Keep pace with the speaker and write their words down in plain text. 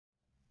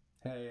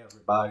Hey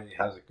everybody,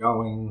 how's it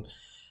going?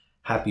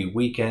 Happy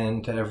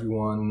weekend to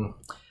everyone.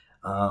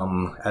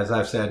 As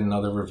I've said in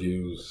other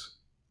reviews,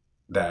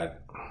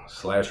 that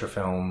slasher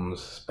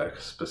films,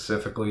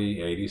 specifically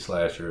 80s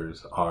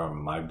slashers, are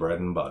my bread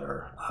and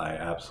butter. I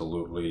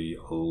absolutely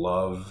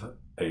love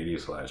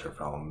 80s slasher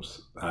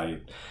films. I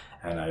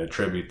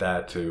attribute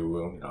that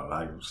to,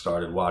 I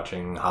started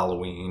watching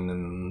Halloween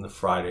and the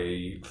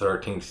Friday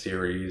 13th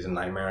series and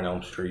Nightmare on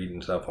Elm Street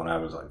and stuff when I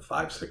was like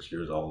 5, 6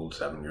 years old,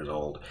 7 years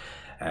old.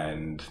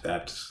 And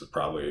that's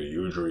probably a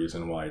huge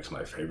reason why it's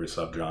my favorite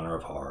subgenre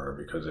of horror,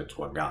 because it's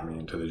what got me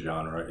into the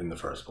genre in the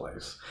first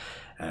place.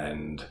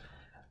 And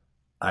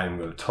I'm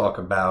going to talk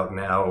about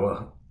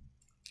now,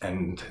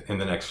 and in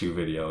the next few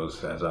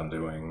videos, as I'm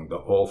doing,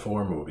 all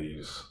four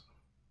movies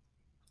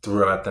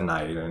throughout the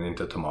night and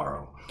into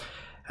tomorrow.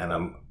 And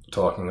I'm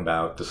talking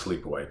about the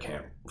Sleepaway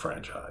Camp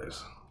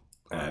franchise.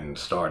 And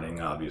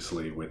starting,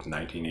 obviously, with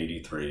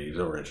 1983's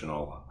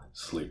original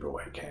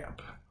Sleepaway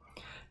Camp.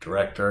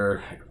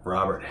 Director,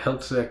 Robert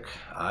Hiltzik.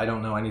 I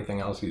don't know anything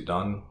else he's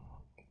done.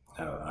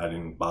 I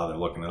didn't bother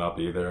looking it up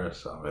either,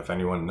 so if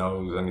anyone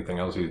knows anything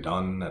else he's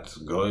done that's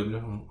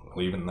good,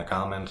 leave it in the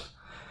comments.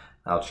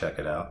 I'll check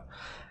it out.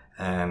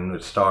 And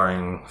it's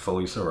starring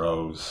Felissa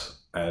Rose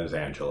as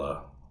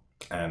Angela.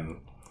 And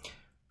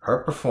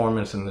her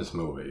performance in this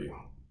movie,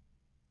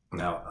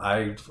 now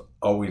I've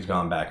always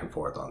gone back and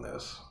forth on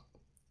this.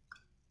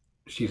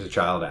 She's a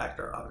child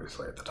actor,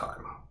 obviously, at the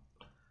time.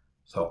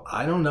 So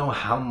I don't know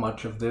how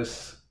much of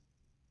this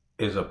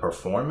is a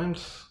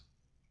performance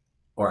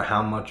or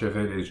how much of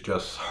it is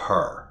just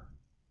her.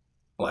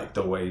 Like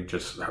the way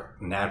just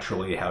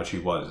naturally how she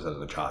was as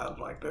a child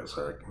like this,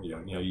 or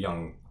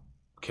young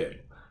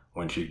kid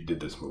when she did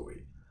this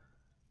movie.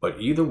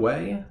 But either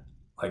way,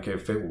 like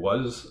if it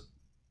was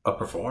a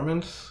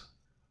performance,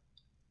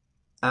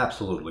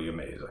 absolutely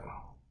amazing.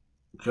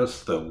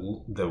 Just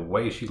the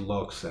way she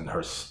looks and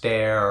her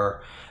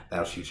stare,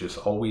 how she just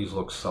always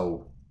looks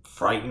so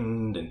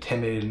frightened and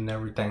timid and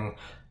everything.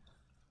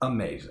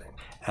 Amazing.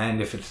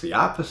 And if it's the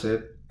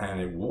opposite,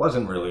 and it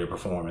wasn't really a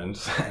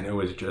performance, and it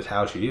was just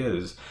how she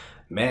is,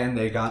 man,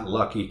 they got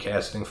lucky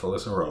casting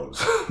Felissa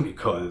Rose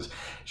because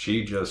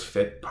she just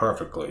fit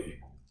perfectly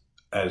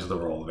as the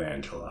role of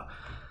Angela.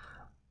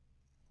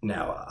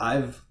 Now,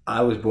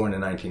 I was born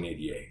in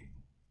 1988.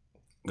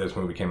 This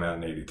movie came out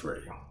in 83.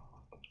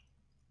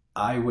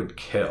 I would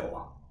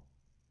kill,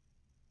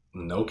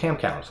 no camp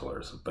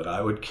counselors, but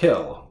I would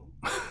kill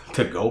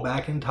to go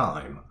back in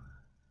time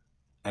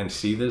and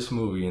see this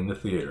movie in the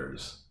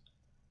theaters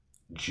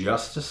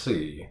just to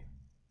see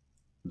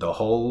the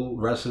whole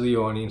rest of the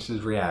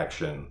audience's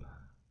reaction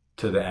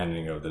to the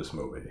ending of this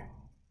movie.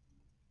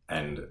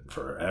 And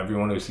for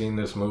everyone who's seen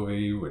this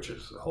movie, which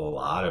is a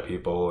lot of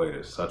people, it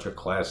is such a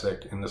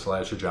classic in the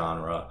slasher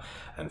genre,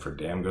 and for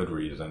damn good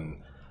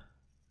reason.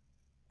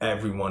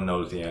 Everyone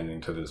knows the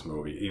ending to this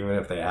movie, even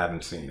if they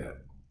haven't seen it.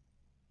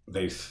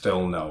 They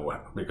still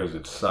know because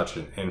it's such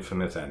an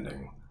infamous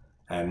ending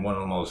and one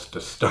of the most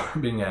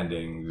disturbing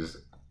endings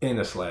in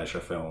a slasher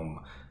film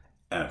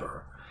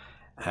ever.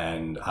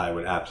 And I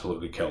would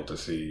absolutely kill to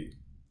see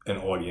an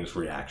audience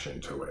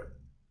reaction to it,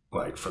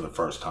 like for the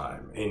first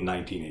time in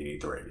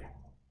 1983.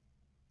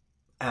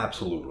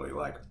 Absolutely,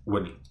 like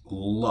would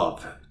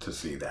love to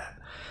see that.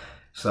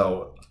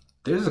 So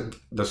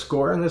the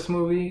score in this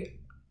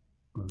movie,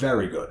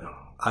 very good.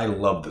 I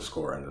love the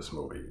score in this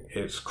movie.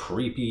 It's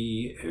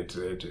creepy. It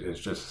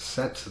just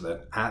sets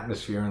the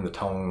atmosphere and the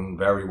tone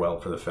very well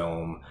for the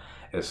film,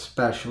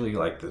 especially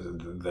like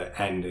the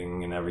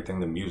ending and everything,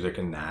 the music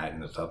and that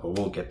and stuff. But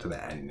we'll get to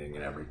the ending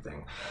and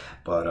everything.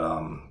 But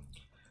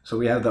so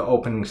we have the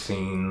opening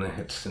scene.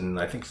 It's in,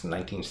 I think it's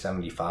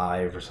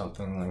 1975 or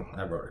something.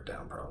 I wrote it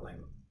down probably.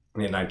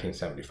 Yeah,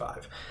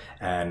 1975.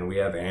 And we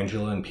have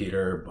Angela and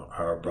Peter,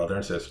 her brother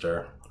and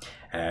sister,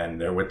 and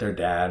they're with their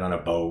dad on a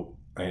boat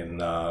in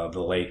the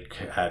lake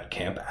at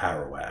Camp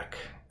Arawak.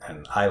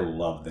 And I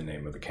love the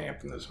name of the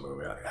camp in this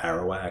movie. Like,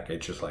 Arawak,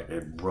 it's just like,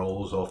 it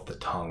rolls off the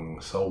tongue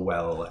so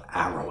well.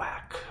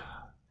 Arawak.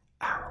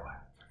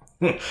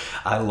 Arawak.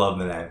 I love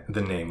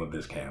the name of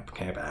this camp.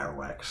 Camp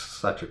Arawak.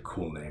 Such a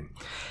cool name.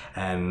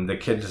 And the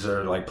kids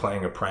are like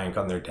playing a prank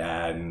on their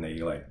dad, and they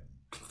like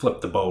flip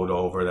the boat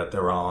over that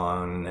they're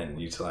on, and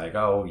he's like,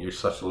 oh, you're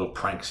such little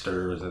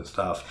pranksters and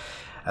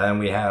stuff. And then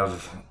we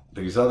have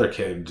these other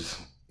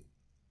kids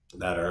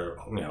that are,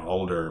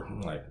 older.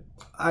 Like,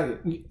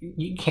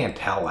 you can't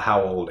tell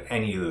how old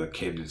any of the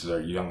kids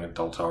or young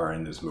adults are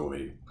in this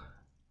movie.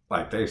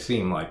 Like, they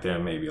seem like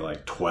they're maybe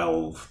like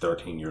 12,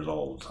 13 years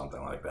old,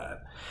 something like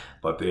that.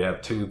 But they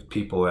have two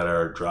people that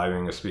are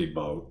driving a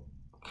speedboat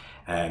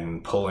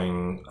and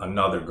pulling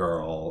another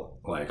girl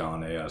like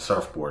on a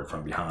surfboard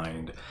from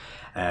behind.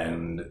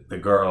 And the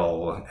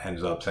girl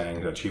ends up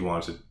saying that she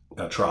wants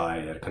to try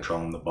at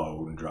controlling the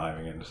boat and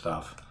driving it and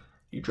stuff.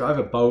 You drive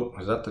a boat?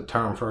 Is that the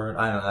term for it?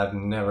 I've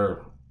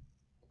never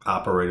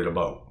operated a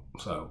boat,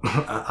 so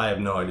I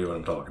have no idea what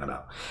I'm talking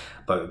about.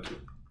 But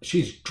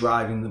she's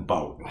driving the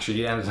boat.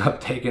 She ends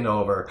up taking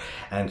over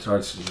and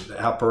starts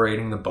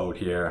operating the boat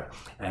here.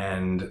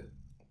 And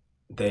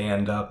they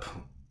end up,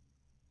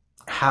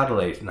 how do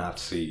they not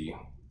see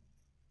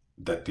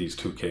that these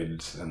two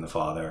kids and the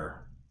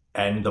father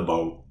and the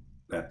boat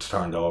that's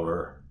turned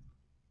over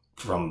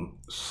from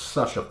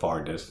such a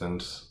far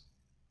distance?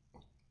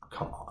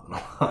 Come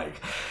on. Like,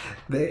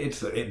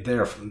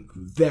 they're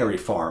very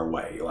far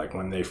away. Like,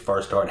 when they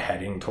first start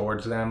heading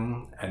towards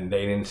them, and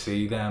they didn't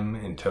see them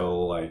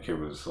until, like, it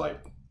was,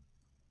 like,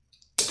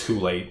 too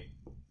late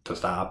to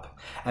stop.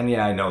 And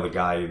yeah, I know the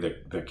guy,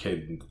 the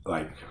kid,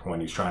 like,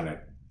 when he's trying to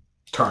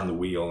turn the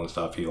wheel and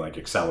stuff, he, like,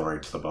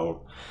 accelerates the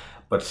boat.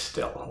 But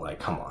still, like,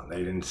 come on, they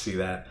didn't see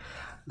that.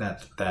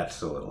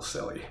 That's a little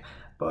silly.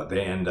 But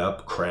they end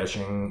up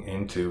crashing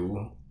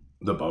into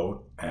the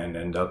boat and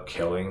end up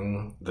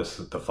killing the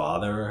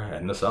father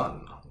and the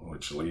son,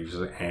 which leaves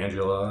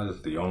Angela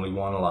as the only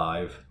one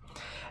alive.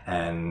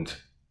 And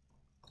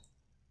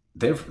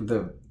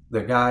the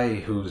guy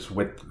who's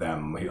with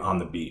them on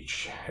the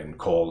beach and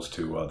calls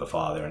to the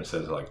father and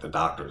says, like, the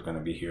doctor's going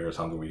to be here or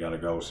something, we got to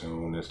go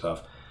soon and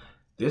stuff.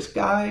 This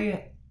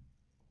guy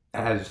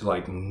has,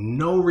 like,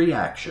 no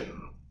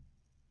reaction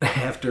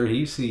after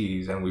he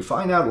sees, and we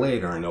find out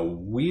later in a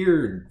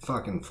weird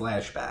fucking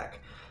flashback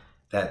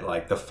that,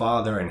 like, the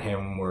father and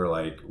him were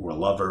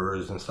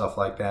lovers and stuff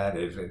like that.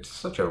 It's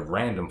such a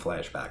random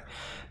flashback.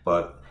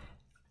 But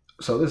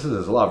so this is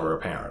his lover,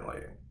 apparently,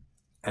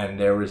 and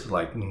there is,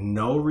 like,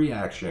 no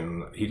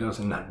reaction. He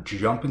doesn't not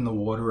jump in the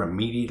water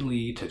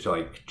immediately to,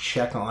 like,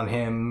 check on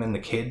him and the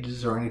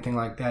kids or anything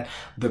like that.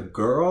 The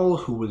girl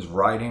who was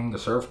riding the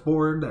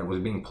surfboard that was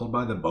being pulled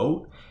by the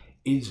boat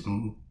is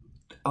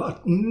a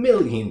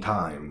million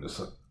times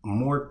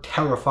more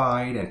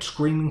terrified and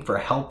screaming for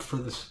help for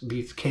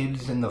these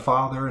kids and the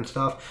father and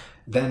stuff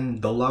than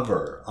the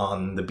lover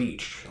on the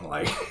beach.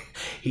 Like,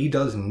 he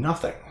does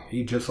nothing.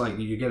 He just, like,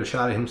 you get a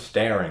shot of him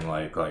staring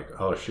like,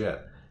 oh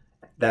shit.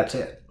 That's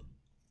it.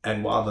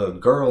 And while the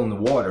girl in the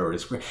water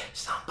is screaming,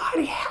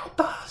 somebody help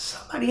us,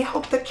 somebody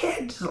help the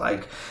kids.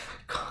 Like,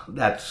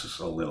 that's just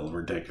a little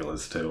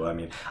ridiculous too. I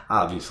mean,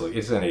 obviously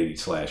it's an 80s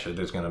slasher.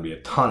 There's going to be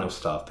a ton of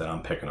stuff that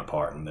I'm picking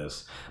apart in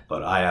this,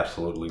 but I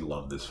absolutely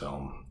love this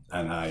film.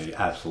 And I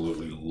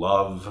absolutely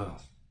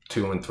love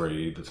 2 and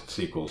 3, the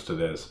sequels to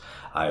this.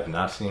 I have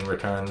not seen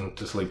Return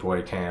to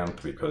Sleepaway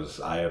Camp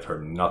because I have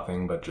heard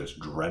nothing but just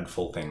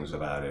dreadful things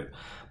about it.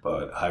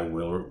 But I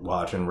will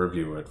watch and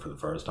review it for the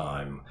first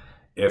time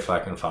if I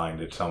can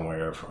find it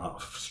somewhere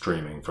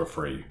streaming for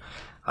free.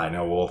 I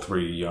know all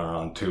 3 are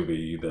on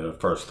Tubi, the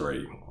first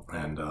 3,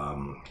 and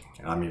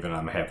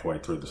I'm halfway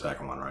through the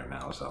second one right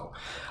now, so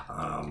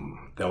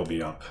they'll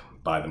be up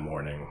by the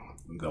morning,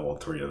 all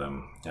 3 of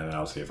them, and then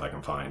I'll see if I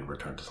can find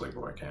Return to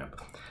Sleepaway Camp,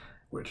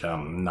 which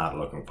I'm not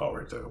looking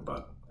forward to,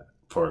 but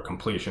for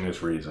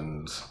completionist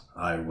reasons,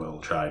 I will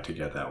try to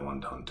get that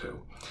one done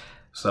too.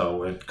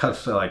 So it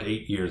cuts to, like,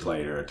 8 years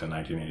later to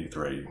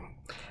 1983,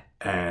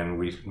 and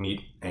we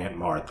meet Aunt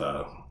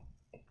Martha.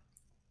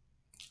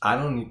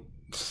 I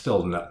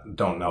still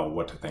don't know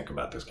what to think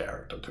about this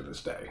character to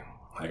this day.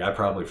 Like, I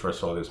probably first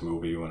saw this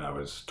movie when I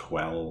was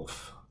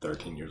 12,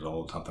 13 years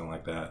old, something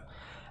like that,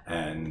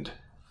 and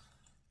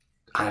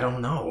I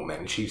don't know,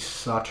 man. She's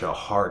such a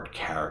hard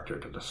character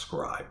to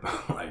describe.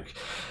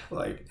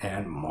 like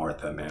Aunt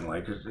Martha, man.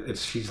 Like,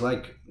 she's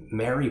like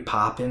Mary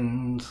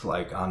Poppins,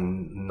 like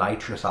on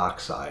nitrous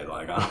oxide,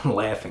 like on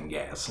laughing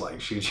gas. Like,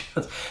 she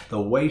just,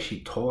 the way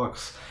she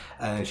talks,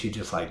 and she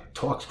just, like,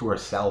 talks to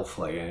herself,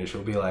 like, and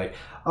she'll be like,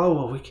 oh,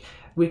 well,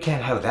 we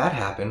can't have that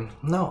happen.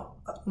 No,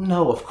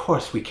 of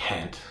course we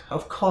can't.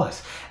 Of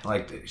course.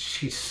 Like,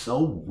 she's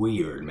so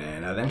weird,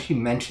 man. And then she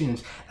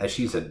mentions that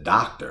she's a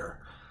doctor.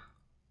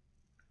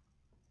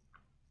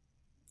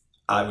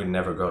 I would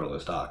never go to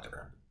this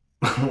doctor.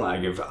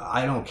 Like,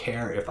 I don't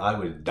care if I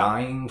was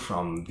dying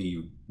from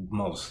the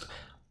most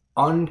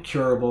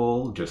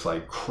uncurable, just,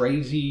 like,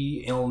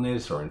 crazy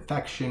illness or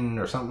infection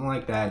or something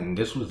like that, and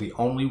this was the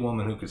only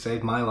woman who could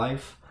save my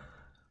life,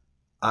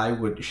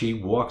 she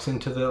walks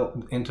into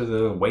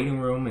the waiting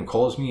room and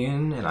calls me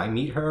in and I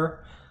meet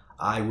her,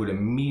 I would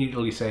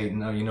immediately say,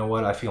 no, you know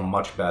what, I feel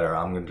much better.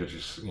 I'm going to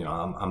just,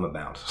 I'm a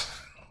bounce.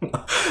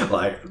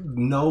 Like,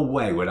 no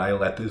way would I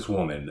let this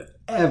woman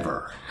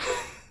ever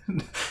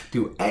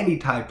do any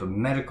type of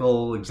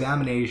medical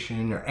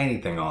examination or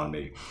anything on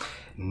me.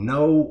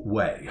 No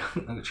way.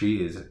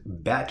 She is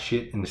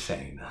batshit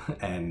insane.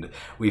 And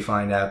we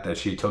find out that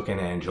she took in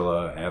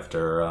Angela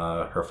after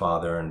her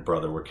father and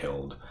brother were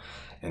killed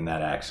in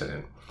that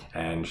accident.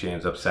 And she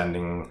ends up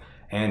sending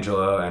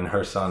Angela and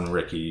her son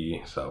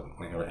Ricky, so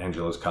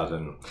Angela's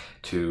cousin,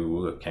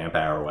 to Camp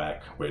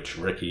Arawak, which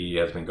Ricky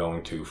has been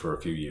going to for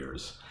a few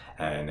years.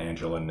 And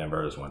Angela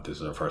never has went.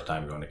 This is her first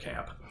time going to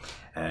camp.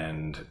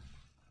 And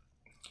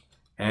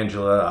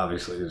Angela,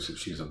 obviously,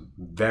 she's a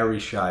very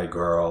shy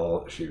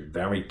girl. She's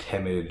very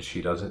timid.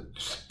 She doesn't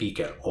speak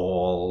at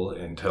all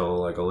until,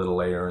 like, a little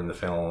later in the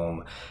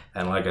film.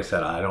 And like I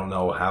said, I don't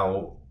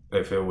know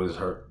if it was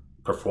her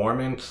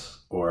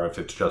performance or if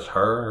it's just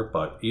her,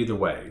 but either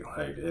way,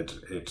 like,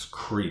 it's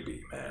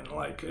creepy, man.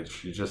 Like,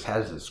 she just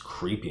has this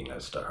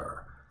creepiness to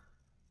her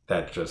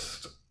that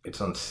just,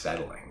 it's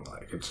unsettling,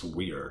 like it's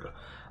weird,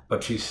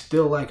 but she's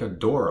still like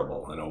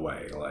adorable in a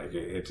way. Like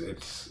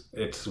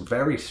it's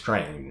very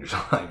strange.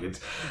 Like it's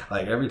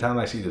like every time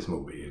I see this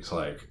movie, it's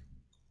like,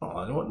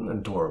 oh, what an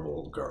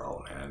adorable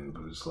girl, man.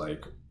 But it's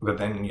like, but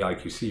then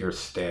like you see her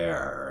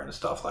stare and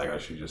stuff like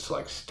that. She just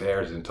like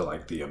stares into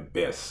like the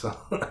abyss,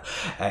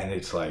 and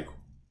it's like,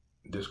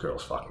 this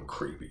girl's fucking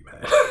creepy,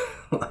 man.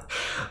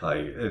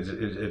 Like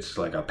it's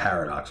like a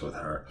paradox with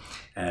her,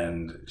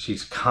 and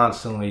she's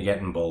constantly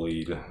getting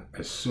bullied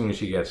as soon as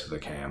she gets to the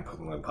camp,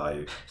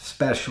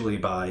 especially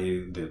by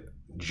the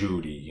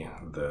Judy,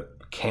 the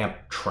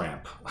camp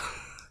tramp.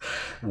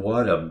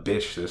 What a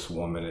bitch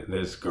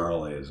this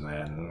girl is,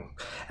 man.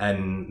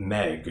 And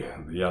Meg,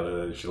 the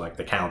other, she's like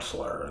the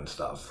counselor and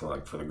stuff,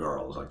 like for the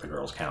girls, like the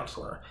girls'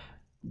 counselor.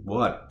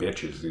 What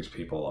bitches these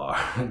people are.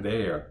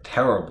 They are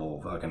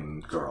terrible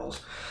fucking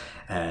girls.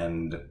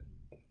 And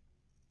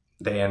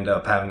they end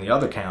up having the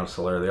other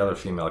counselor, the other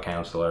female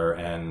counselor,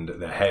 and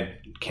the head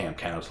camp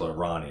counselor,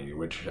 Ronnie,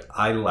 which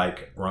I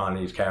like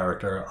Ronnie's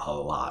character a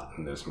lot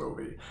in this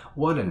movie.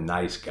 What a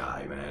nice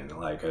guy, man.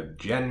 Like a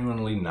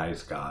genuinely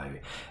nice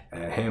guy.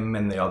 And him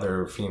and the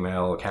other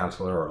female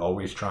counselor are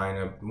always trying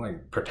to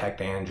like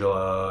protect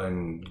Angela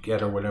and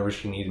get her whatever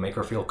she needs, make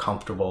her feel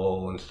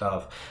comfortable and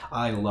stuff.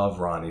 I love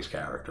Ronnie's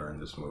character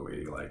in this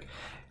movie. Like,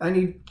 and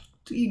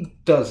he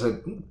does a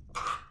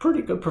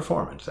pretty good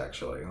performance,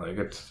 actually. Like,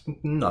 it's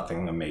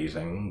nothing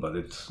amazing, but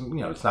it's, you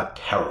know, it's not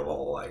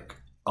terrible like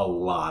a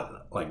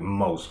lot, like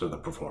most of the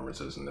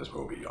performances in this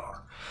movie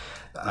are.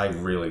 I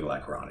really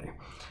like Ronnie.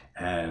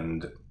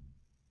 And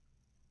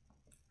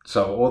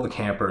so all the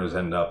campers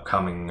end up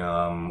coming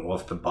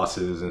off the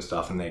buses and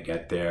stuff, and they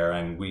get there,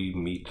 and we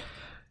meet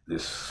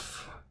this,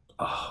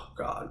 oh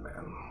God,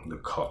 man, the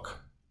cook.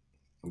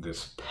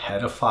 This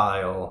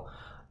pedophile,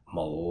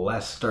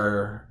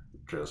 molester,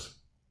 just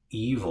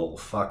evil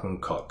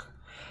fucking cook.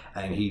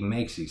 And he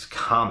makes these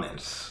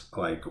comments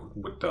like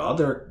with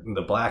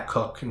the black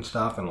cook and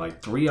stuff, and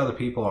like 3 other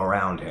people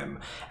around him,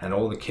 and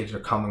all the kids are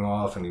coming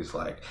off, and he's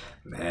like,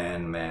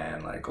 man,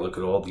 like, look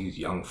at all these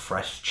young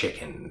fresh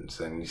chickens.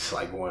 And he's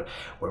like, where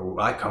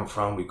I come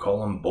from, we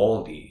call them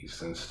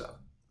baldies and stuff.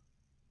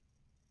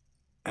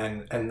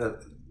 And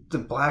the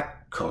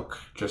black cook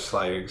just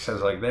like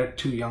says like, they're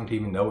too young to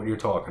even know what you're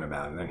talking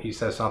about. And then he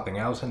says something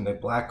else, and the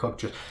black cook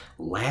just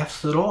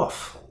laughs it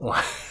off.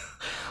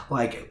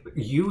 Like,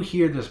 you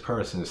hear this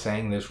person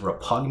saying this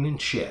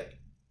repugnant shit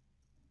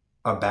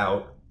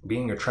about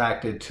being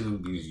attracted to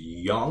these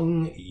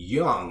young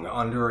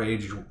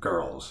underage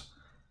girls,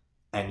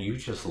 and you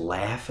just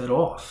laugh it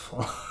off.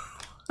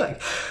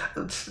 Like,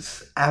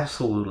 it's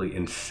absolutely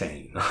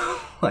insane.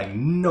 Like,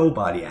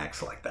 nobody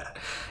acts like that.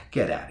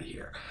 Get out of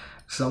here.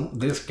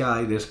 This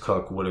guy, this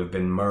cook, would have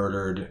been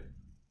murdered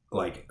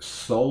like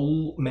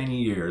so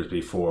many years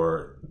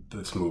before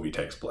this movie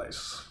takes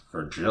place,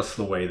 for just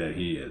the way that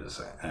he is.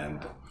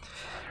 And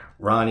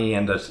Ronnie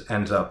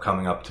ends up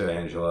coming up to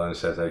Angela and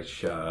says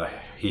that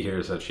he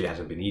hears that she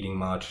hasn't been eating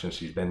much since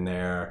she's been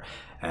there,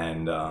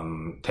 and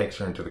takes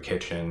her into the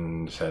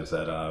kitchen, says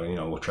that, you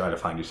know, we'll try to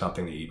find you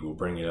something to eat. We'll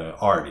bring you to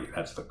Artie.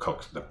 That's the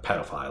cook's, the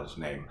pedophile's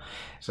name.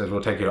 Says,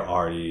 we'll take you to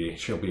Artie.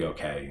 She'll be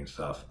okay and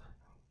stuff.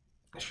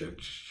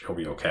 She'll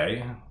be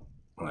okay?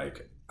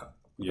 Like,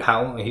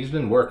 how he's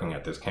been working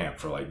at this camp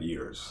for like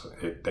years.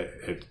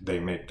 They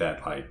make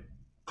that like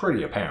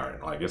pretty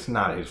apparent. Like, it's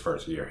not his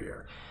first year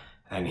here,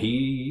 and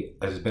he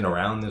has been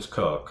around this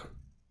cook,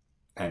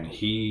 and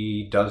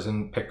he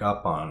doesn't pick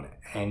up on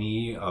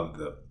any of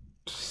the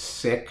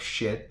sick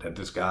shit that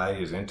this guy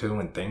is into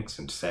and thinks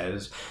and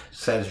says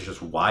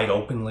just wide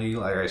openly,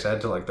 like I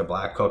said, to like the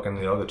black cook and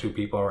the other 2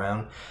 people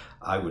around.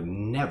 I would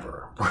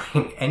never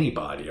bring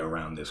anybody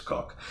around this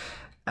cook.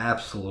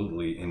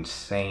 Absolutely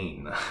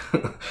insane.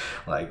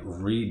 Like,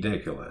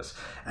 ridiculous.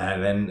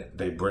 And then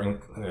they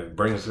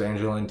brings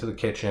Angela into the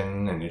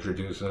kitchen and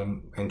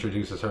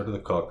introduces her to the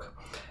cook,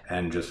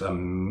 and just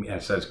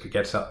and says,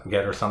 get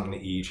her something to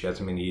eat. She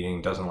hasn't been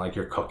eating, doesn't like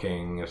your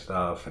cooking and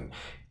stuff, and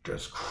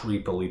just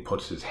creepily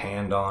puts his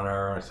hand on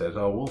her and says,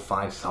 oh, we'll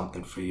find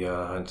something for you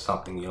and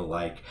something you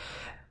like.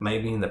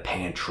 Maybe in the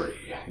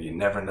pantry. You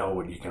never know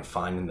what you can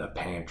find in the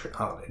pantry.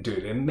 Oh,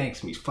 dude, it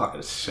makes me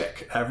fucking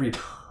sick every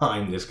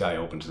time this guy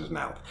opens his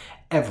mouth.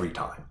 Every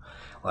time.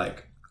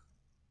 Like,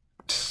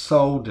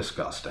 so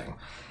disgusting.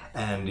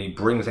 And he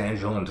brings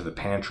Angela into the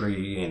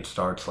pantry and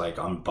starts like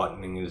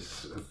unbuttoning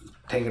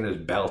taking his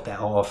belt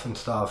off and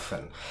stuff.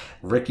 And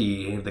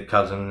Ricky, the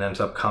cousin, ends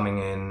up coming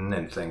in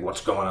and saying,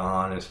 what's going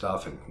on and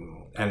stuff.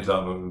 And ends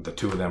up, the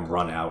 2 of them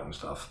run out and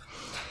stuff.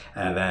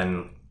 And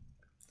then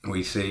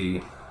we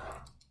see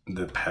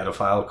the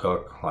pedophile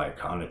cook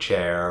like on a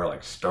chair,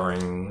 like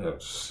stirring a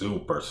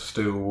soup or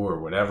stew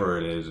or whatever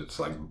it is. It's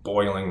like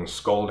boiling,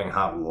 scalding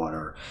hot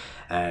water,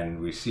 and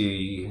we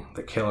see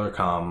the killer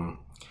come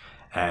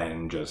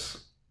and just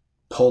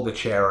pull the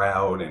chair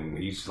out, and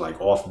he's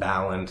like off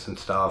balance and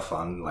stuff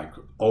on like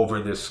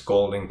over this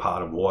scalding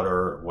pot of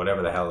water,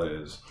 whatever the hell it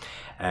is.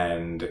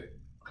 And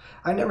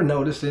I never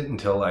noticed it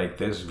until like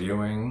this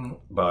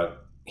viewing,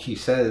 but he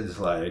says,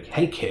 like,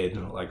 hey kid,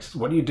 like,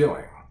 what are you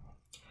doing?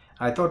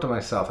 I thought to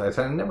myself, I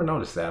said, I never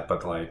noticed that,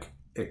 but like,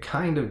 it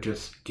kind of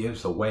just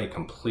gives away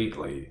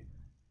completely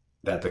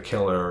that the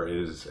killer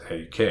is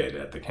a kid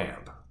at the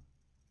camp.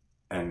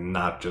 And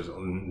not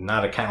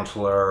a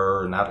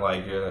counselor, not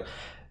like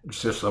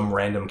just some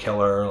random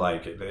killer.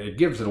 Like, it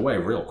gives it away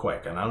real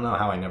quick. And I don't know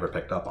how I never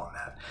picked up on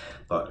that.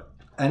 But,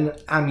 and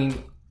I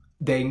mean,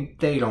 they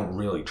don't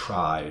really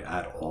try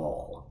at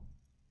all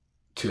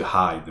to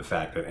hide the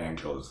fact that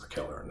Angela's the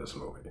killer in this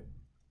movie.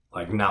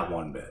 Like, not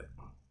one bit.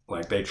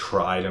 Like, they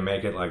try to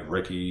make it like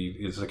Ricky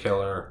is the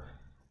killer,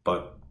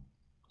 but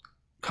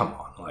come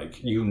on,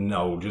 like, you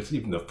know, just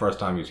even the first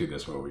time you see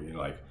this movie, you're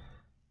like,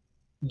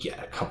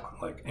 yeah, come on,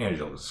 like,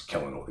 Angela's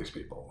killing all these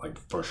people, like,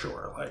 for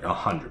sure, like,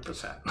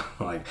 100%.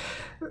 Like,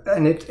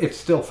 and it's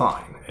still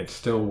fine. It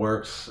still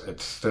works.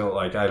 It's still,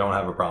 like, I don't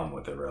have a problem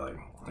with it, really.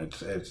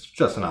 It's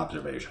just an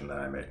observation that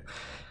I made.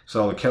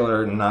 So the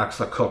killer knocks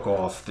the cook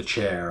off the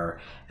chair,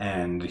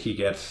 and he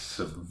gets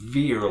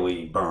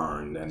severely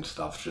burned and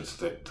stuff. Just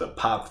the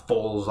pot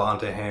falls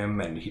onto him,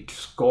 and he's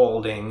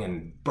scalding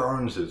and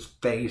burns his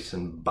face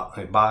and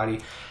body.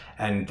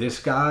 And this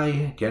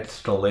guy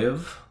gets to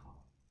live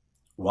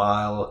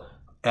while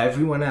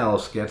everyone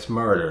else gets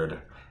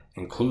murdered,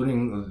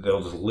 including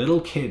those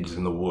little kids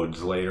in the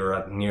woods later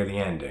up near the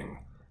ending.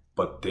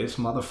 But this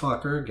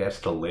motherfucker gets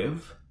to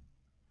live?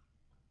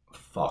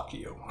 Fuck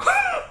you.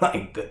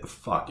 Like,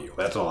 fuck you.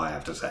 That's all I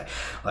have to say.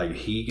 Like,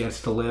 he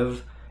gets to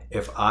live.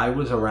 If I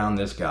was around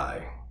this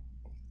guy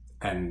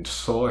and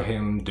saw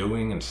him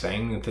doing and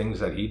saying the things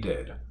that he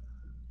did,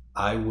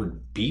 I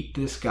would beat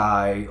this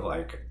guy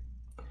like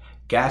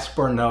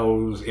Gaspar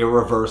Noé's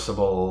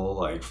irreversible,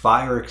 like,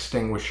 fire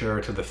extinguisher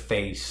to the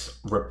face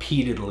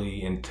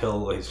repeatedly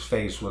until his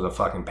face was a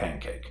fucking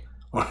pancake.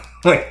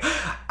 Like,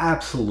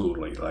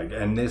 absolutely. Like,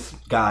 and this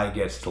guy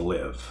gets to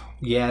live.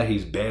 Yeah,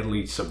 he's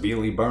badly,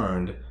 severely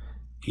burned.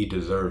 He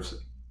deserves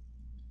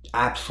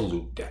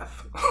absolute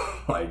death.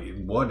 Like,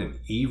 what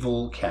an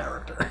evil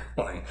character.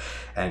 Like,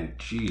 and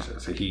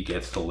Jesus, he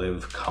gets to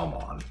live. Come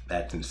on,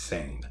 that's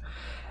insane.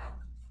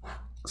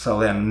 So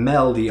then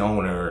Mel, the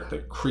owner, the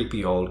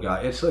creepy old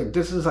guy, it's like,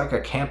 this is like a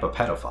camp of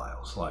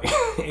pedophiles. Like,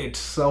 it's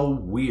so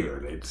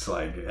weird. It's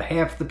like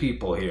half the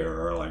people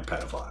here are like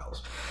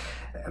pedophiles.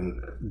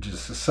 And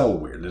just so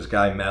weird. This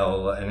guy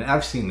Mel, and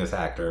I've seen this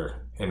actor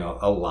in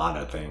a lot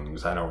of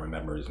things. I don't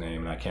remember his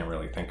name, and I can't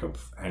really think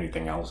of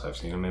anything else I've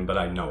seen him in, but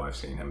I know I've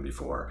seen him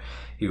before.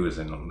 He was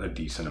in a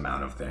decent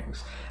amount of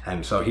things.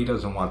 And so he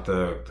doesn't want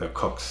the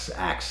cook's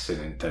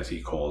accident, as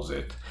he calls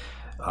it,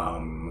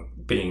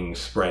 being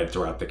spread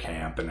throughout the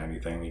camp and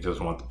anything. He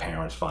doesn't want the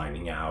parents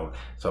finding out.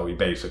 So he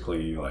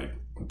basically, like,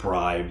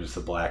 bribes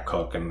the black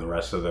cook and the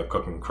rest of the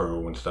cooking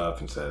crew and stuff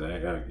and said,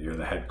 hey, you're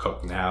the head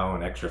cook now,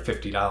 an extra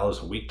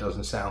 $50 a week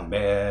doesn't sound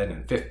bad,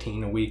 and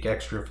 $15 a week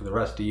extra for the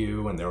rest of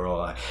you. And they're all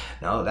like,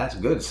 no, that's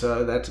good,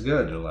 sir, that's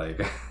good.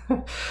 Like,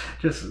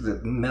 just,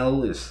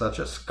 Mel is such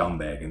a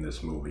scumbag in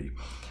this movie.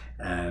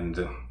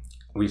 And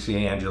we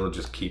see Angela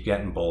just keep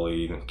getting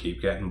bullied and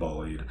keep getting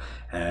bullied.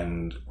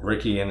 And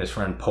Ricky and his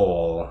friend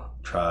Paul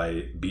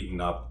try beating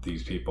up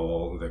these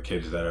people, the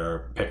kids that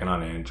are picking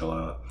on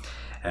Angela.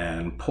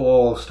 And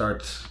Paul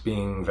starts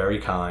being very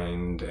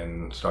kind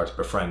and starts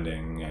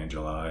befriending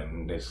Angela,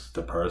 and is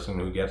the person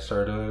who gets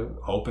her to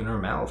open her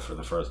mouth for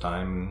the first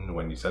time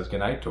when he says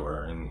goodnight to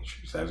her, and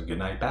she says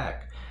goodnight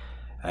back.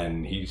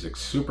 And he's like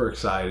super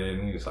excited,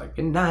 and he's like,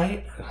 good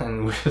night,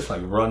 and just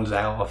like runs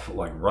out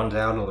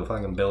of the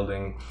fucking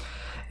building.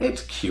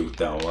 It's cute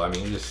though. I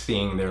mean, just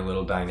seeing their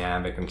little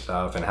dynamic and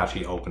stuff, and how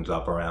she opens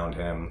up around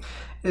him.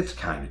 It's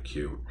kind of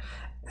cute.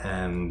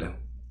 And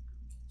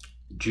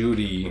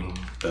Judy,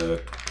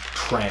 the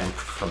tramp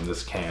from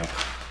this camp,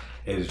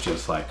 is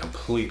just like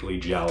completely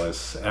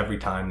jealous every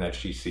time that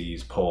she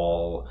sees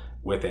Paul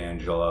with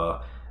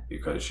Angela,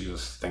 because she's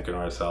just thinking to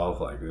herself,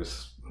 like,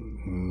 this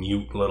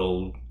mute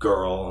little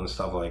girl and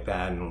stuff like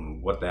that,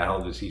 and what the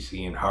hell does he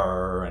see in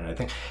her? And I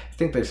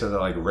think they said that,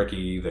 like,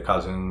 Ricky, the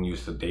cousin,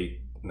 used to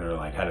date, or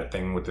like had a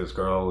thing with this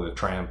girl, the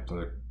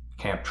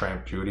camp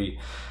tramp Judy.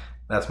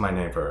 That's my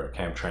name for her,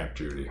 Camp Tramp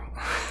Judy.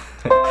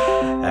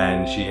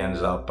 And she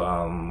ends up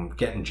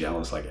getting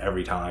jealous like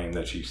every time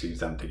that she sees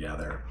them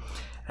together.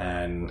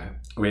 And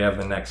we have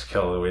the next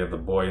killer. We have the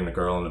boy and the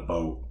girl in the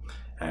boat.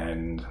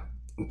 And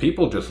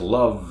people just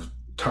love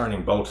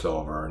turning boats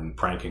over and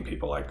pranking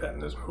people like that in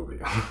this movie.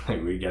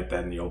 We get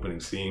that in the opening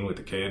scene with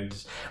the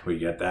kids. We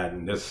get that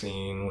in this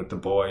scene with the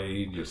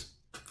boy just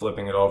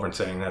flipping it over and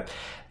saying that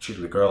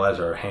the girl has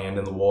her hand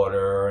in the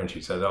water, and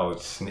she says, oh,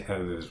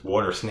 there's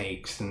water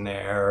snakes in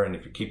there, and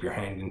if you keep your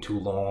hand in too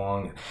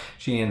long.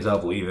 She ends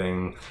up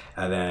leaving,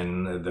 and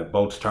then the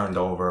boat's turned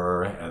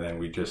over, and then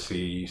we just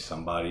see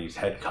somebody's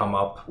head come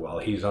up while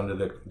he's under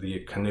the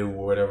canoe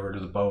or whatever to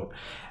the boat,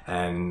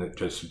 and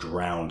just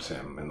drowns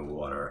him in the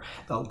water.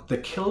 The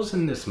kills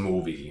in this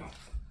movie,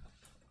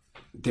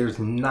 there's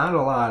not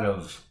a lot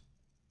of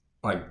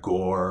like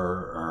gore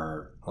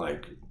or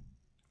like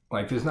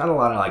Like, there's not a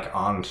lot of, like,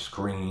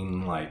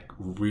 on-screen, like,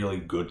 really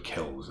good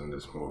kills in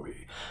this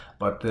movie.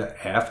 But the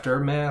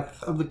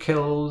aftermath of the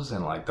kills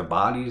and, like, the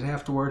bodies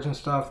afterwards and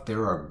stuff,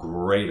 there are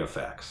great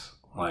effects.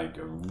 Like,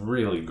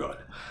 really good.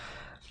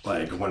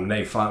 Like, when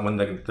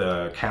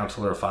the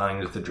counselor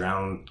finds the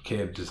drowned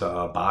kid's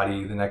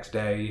body the next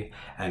day,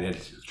 and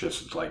it's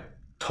just, like,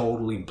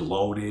 totally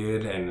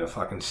bloated, and the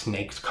fucking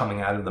snake's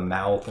coming out of the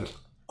mouth, and it's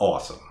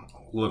awesome.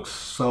 Looks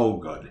so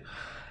good.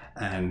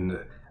 And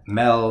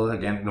Mel,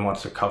 again,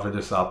 wants to cover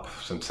this up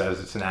and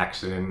says it's an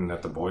accident,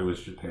 that the boy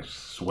was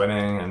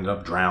swimming, ended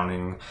up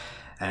drowning.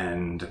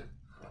 And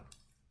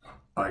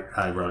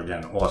I wrote,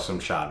 again, awesome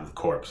shot of the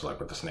corpse, like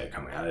with the snake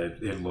coming out.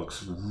 It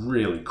looks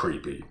really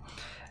creepy.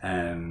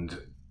 And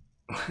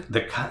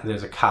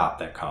there's a cop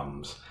that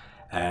comes,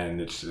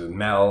 and it's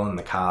Mel and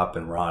the cop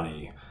and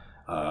Ronnie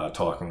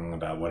talking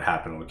about what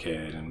happened to the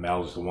kid. And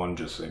Mel's the one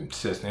just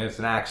insisting it's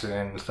an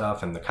accident and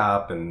stuff, and the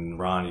cop and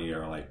Ronnie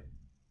are like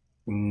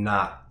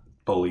not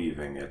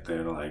believing it.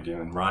 They're like,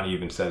 and Ronnie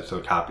even says to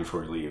the cop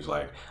before he leaves,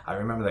 like, I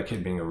remember that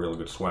kid being a real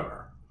good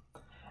swimmer.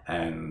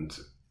 And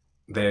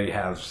they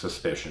have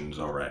suspicions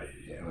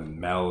already. And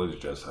Mel is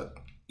just an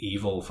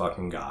evil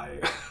fucking guy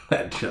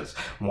that just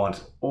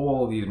wants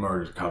all these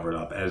murders covered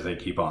up as they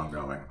keep on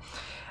going.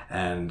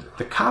 And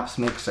the cops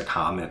makes a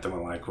comment that,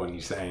 like, when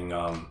he's saying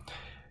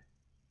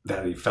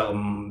that he felt,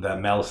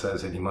 that Mel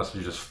says that he must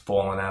have just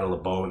fallen out of the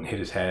boat and hit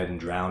his head and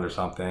drowned or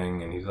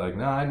something. And he's like,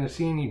 no, I didn't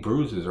see any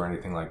bruises or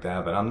anything like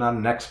that, but I'm not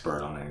an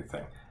expert on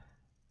anything.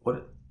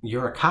 What?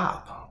 You're a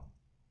cop.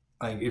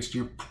 Like,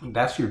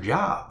 that's your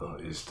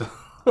job, is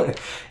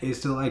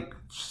to like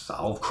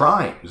solve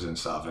crimes and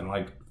stuff and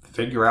like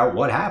figure out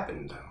what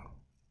happened.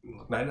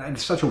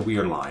 It's such a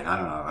weird line. I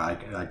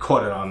don't know. I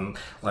caught it on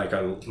like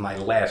my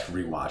last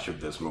rewatch of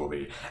this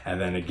movie,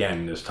 and then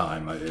again this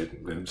time.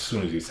 As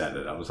soon as he said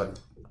it, I was like,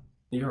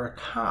 "You're a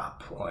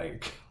cop.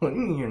 Like, what do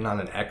you mean you're not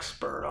an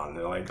expert on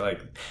it? Like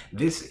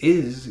this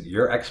is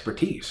your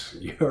expertise.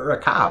 You're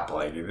a cop.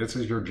 Like, this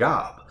is your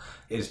job,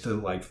 is to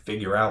like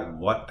figure out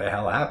what the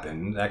hell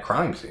happened at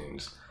crime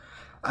scenes."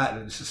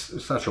 It's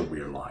just such a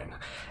weird line.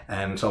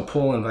 And so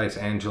Paul invites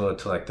Angela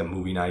to like the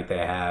movie night they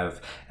have,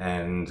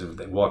 and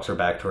walks her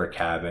back to her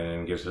cabin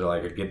and gives her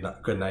like a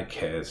good night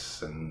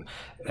kiss, and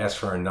asks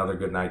for another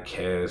good night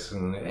kiss,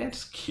 and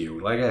it's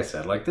cute. Like I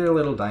said, like their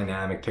little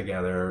dynamic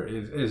together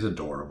is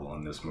adorable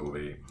in this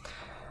movie.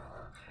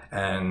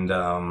 And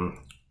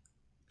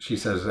she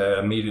says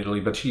immediately,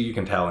 but you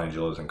can tell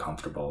Angela isn't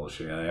comfortable.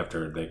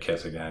 After they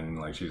kiss again,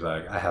 like she's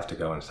like, I have to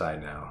go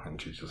inside now,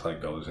 and she just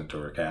like goes into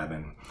her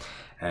cabin.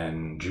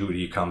 And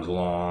Judy comes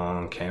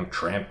along,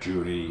 Tramp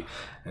Judy,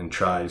 and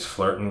tries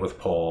flirting with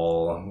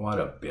Paul. What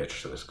a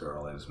bitch this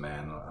girl is,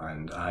 man.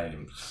 And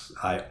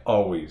I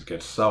always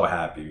get so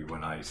happy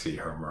when I see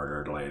her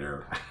murdered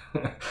later.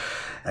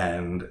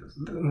 And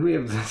we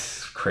have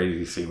this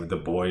crazy scene with the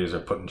boys are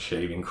putting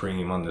shaving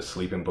cream on the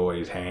sleeping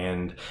boy's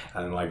hand,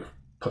 and like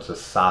puts a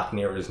sock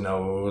near his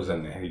nose,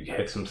 and he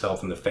hits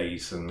himself in the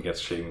face and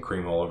gets shaving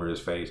cream all over his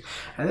face.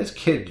 And this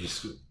kid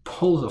just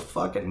pulls a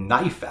fucking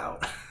knife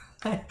out.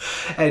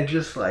 And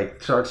just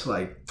like starts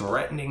like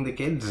threatening the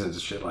kids and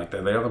shit like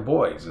that, the other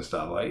boys and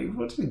stuff. Like,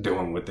 what's he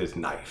doing with this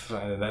knife?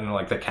 And then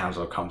like the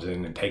counselor comes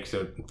in and takes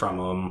it from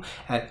him,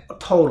 and a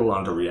total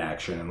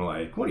underreaction.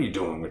 Like, what are you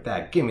doing with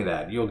that? Give me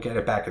that. You'll get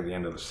it back at the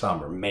end of the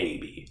summer,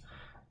 maybe.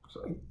 It's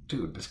like,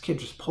 dude, this kid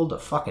just pulled a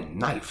fucking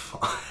knife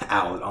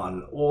out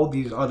on all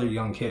these other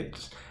young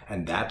kids,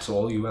 and that's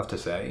all you have to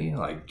say?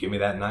 Like, give me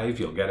that knife.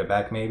 You'll get it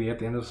back maybe at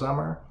the end of the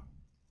summer.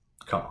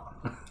 Come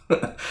on.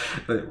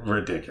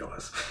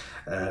 Ridiculous.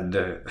 And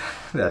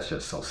that's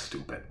just so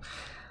stupid.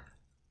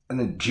 And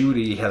then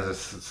Judy has a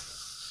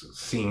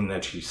scene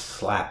that she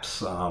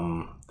slaps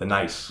the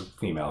nice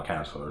female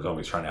counselor who's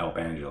always trying to help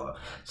Angela,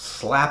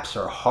 slaps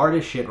her hard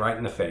as shit right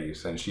in the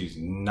face, and she's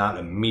not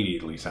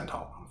immediately sent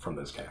home from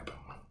this camp.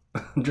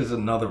 Just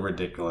another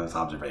ridiculous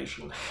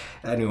observation.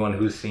 Anyone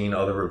who's seen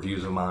other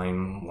reviews of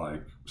mine,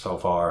 like so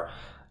far,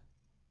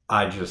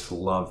 I just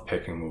love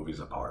picking movies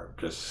apart.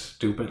 Just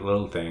stupid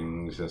little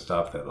things and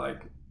stuff that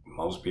like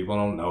most people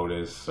don't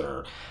notice,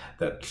 or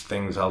that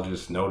things I'll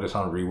just notice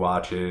on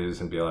rewatches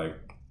and be like,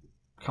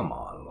 come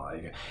on.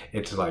 Like,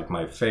 it's like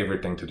my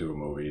favorite thing to do with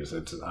movies.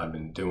 I've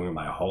been doing it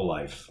my whole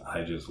life.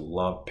 I just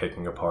love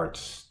picking apart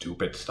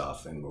stupid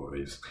stuff in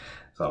movies.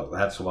 So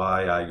that's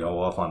why I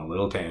go off on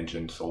little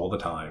tangents all the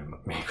time,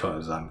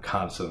 because I'm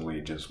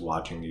constantly just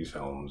watching these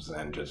films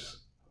and just,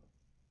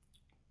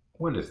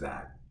 what is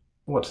that?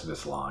 What's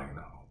this line?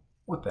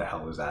 What the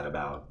hell is that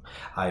about?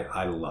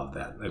 I love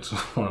that. It's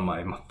one of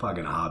my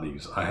fucking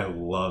hobbies. I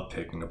love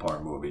picking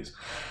apart movies.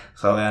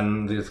 So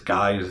then these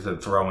guys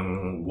that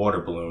throwing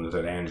water balloons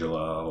at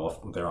Angela.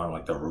 They're on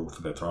like the roof.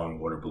 They're throwing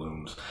water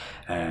balloons.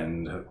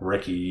 And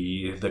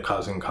Ricky, the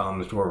cousin,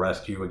 comes to her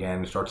rescue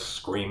again, starts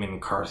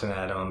screaming, cursing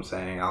at him,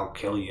 saying, I'll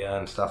kill you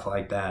and stuff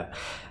like that.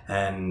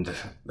 And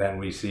then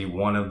we see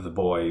one of the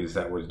boys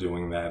that was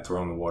doing that,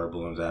 throwing the water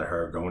balloons at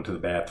her, go into the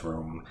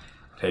bathroom,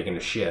 taking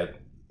a shit.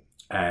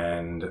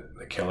 And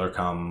the killer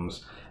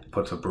comes,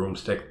 puts a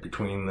broomstick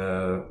between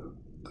the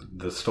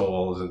the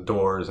stalls and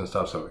doors and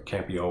stuff so it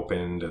can't be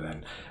opened, and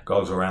then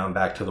goes around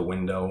back to the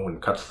window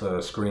and cuts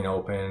the screen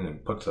open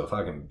and puts a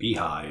fucking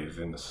beehive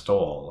in the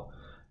stall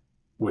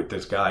with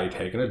this guy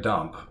taking a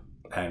dump,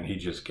 and he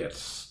just gets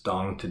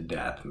stung to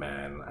death,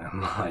 man.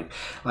 And like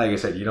I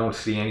said, you don't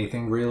see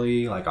anything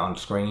really like on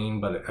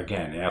screen, but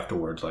again,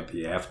 afterwards, like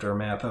the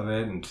aftermath of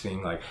it and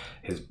seeing like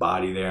his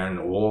body there and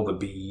all the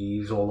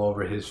bees all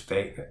over his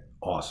face,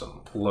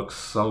 awesome. Looks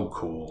so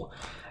cool.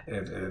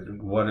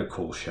 What a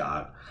cool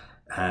shot.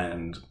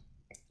 And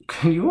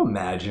can you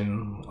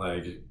imagine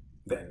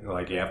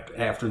like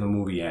after the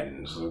movie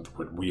ends with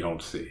what we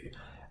don't see,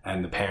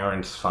 and the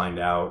parents find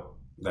out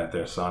that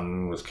their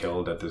son was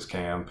killed at this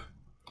camp,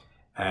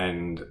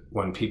 and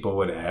when people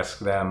would ask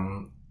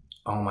them,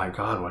 oh my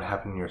god, what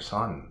happened to your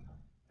son,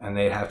 and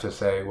they'd have to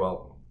say,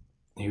 well,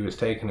 he was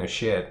taking a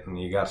shit and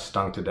he got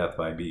stung to death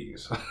by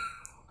bees.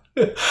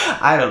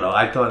 I don't know,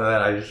 I thought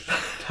of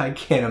that, I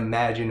can't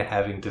imagine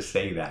having to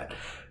say that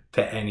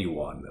to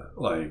anyone.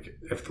 Like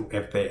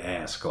if they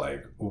ask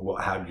like,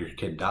 how did your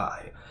kid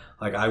die,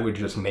 like I would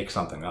just make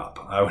something up.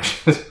 I would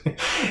just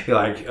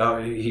like,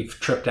 oh, he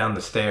tripped down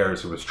the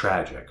stairs, it was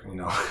tragic, you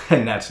know,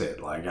 and that's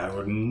it. Like I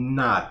would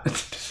not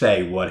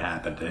say what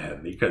happened to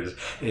him, because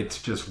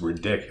it's just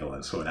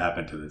ridiculous what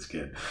happened to this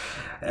kid.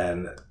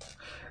 And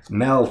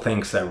Mel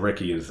thinks that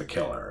Ricky is the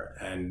killer,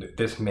 and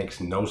this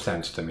makes no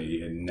sense to me.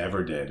 It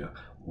never did.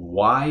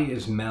 Why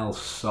is Mel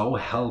so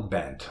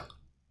hell-bent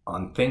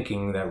on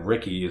thinking that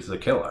Ricky is the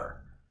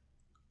killer?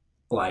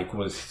 Like,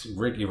 was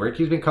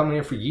Ricky's been coming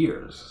here for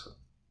years.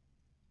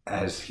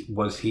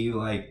 Was he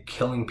like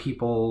killing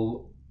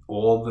people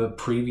all the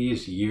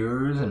previous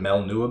years, and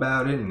Mel knew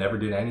about it and never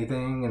did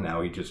anything, and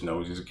now he just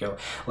knows he's a killer?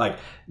 Like,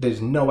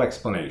 there's no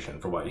explanation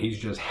for what. He's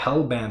just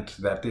hell-bent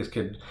that this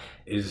kid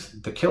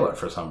is the killer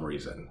for some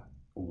reason.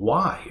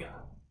 Why?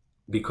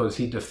 Because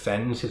he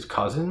defends his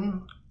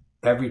cousin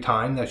every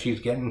time that she's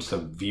getting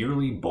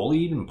severely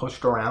bullied and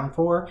pushed around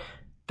for?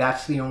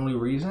 That's the only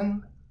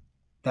reason?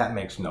 That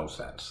makes no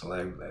sense.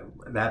 Like,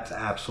 that's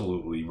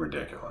absolutely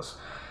ridiculous.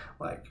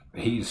 Like,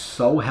 he's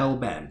so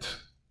hell-bent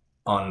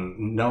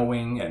on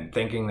knowing and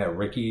thinking that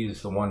Ricky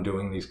is the one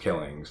doing these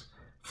killings.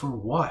 For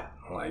what?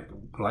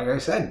 Like I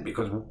said,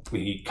 because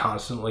he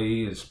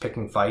constantly is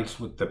picking fights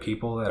with the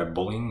people that are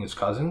bullying his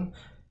cousin?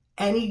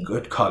 Any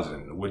good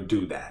cousin would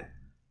do that.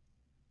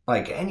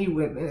 Like,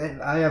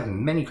 I have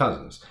many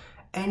cousins.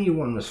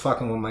 Anyone was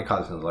fucking with my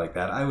cousins like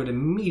that, I would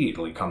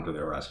immediately come to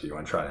their rescue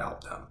and try to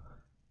help them.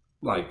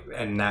 Like,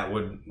 and that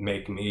would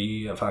make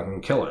me a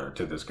fucking killer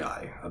to this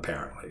guy,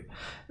 apparently.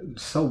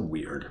 So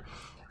weird.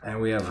 And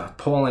we have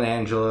Paul and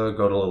Angela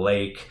go to the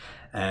lake,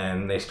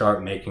 and they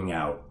start making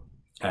out.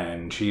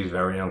 And she's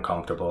very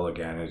uncomfortable,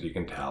 again, as you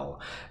can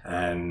tell.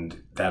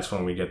 And that's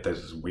when we get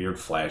this weird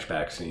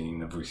flashback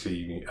scene. We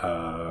see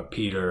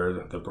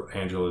Peter,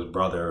 Angela's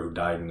brother, who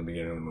died in the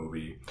beginning of the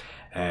movie,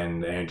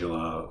 and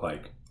Angela,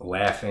 like,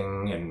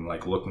 laughing and,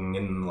 like, looking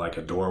in, like,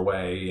 a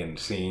doorway and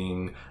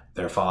seeing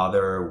their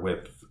father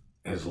with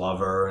his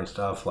lover and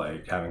stuff,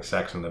 like having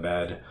sex in the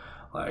bed.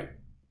 Like,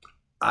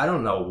 I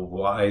don't know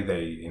why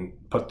they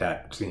put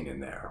that scene in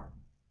there.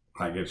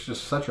 Like, it's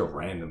just such a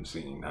random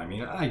scene. I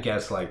mean, I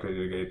guess like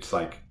it's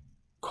like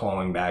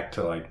calling back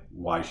to like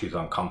why she's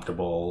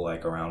uncomfortable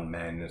like around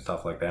men and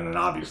stuff like that. And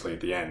obviously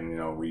at the end, you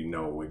know, we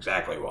know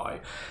exactly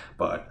why.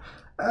 But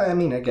I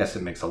mean, I guess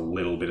it makes a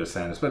little bit of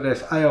sense.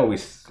 But I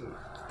always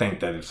think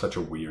that it's such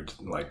a weird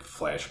like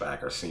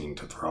flashback or scene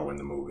to throw in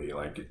the movie.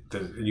 Like,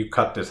 you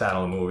cut this out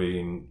of the movie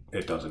and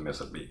it doesn't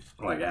miss a beat,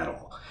 like, at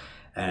all.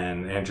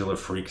 And Angela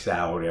freaks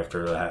out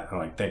after that,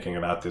 like thinking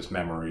about this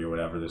memory or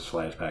whatever, this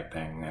flashback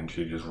thing, and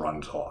she just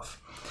runs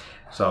off.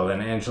 So then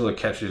Angela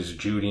catches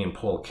Judy and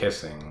Paul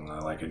kissing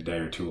like a day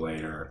or two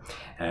later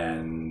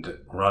and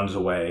runs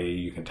away.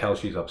 You can tell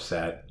she's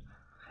upset,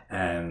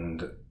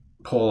 and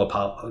Paul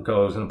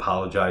goes and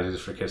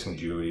apologizes for kissing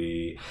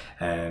Judy,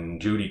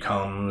 and Judy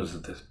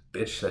comes, this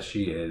bitch that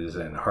she is,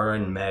 and her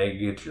and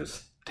Meg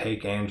just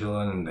take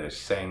Angela, and they're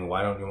saying,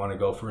 why don't you want to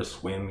go for a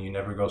swim? You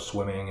never go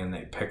swimming. And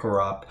they pick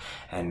her up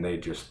and they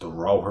just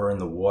throw her in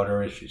the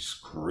water as she's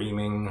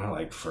screaming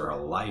like for her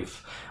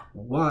life.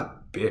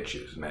 What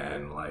bitches,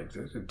 man. Like,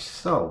 it's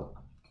so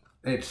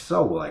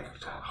like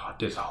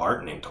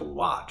disheartening to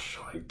watch.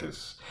 Like,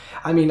 this,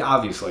 I mean,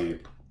 obviously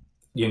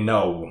you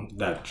know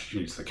that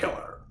she's the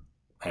killer,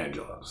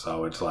 Angela,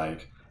 so it's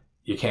like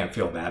you can't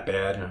feel that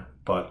bad.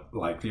 But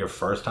like, your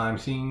first time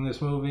seeing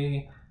this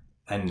movie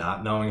and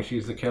not knowing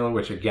she's the killer,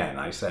 which again,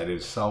 I said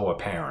is so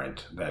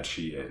apparent that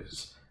she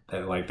is,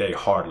 that like they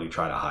hardly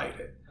try to hide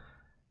it.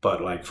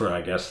 But like, for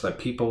I guess the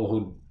people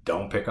who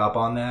don't pick up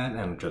on that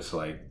and just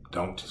like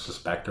don't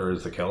suspect her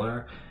as the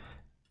killer,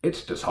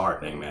 it's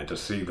disheartening, man, to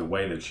see the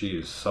way that she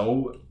is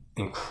so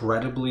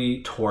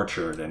incredibly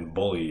tortured and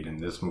bullied in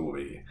this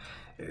movie.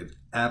 It's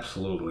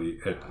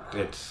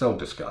so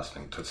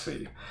disgusting to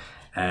see.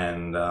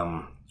 And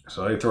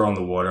so they throw her in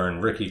the water,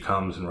 and Ricky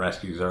comes and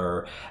rescues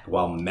her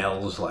while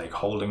Mel's like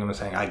holding him and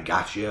saying, I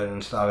got you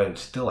and stuff, and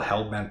still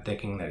hell-bent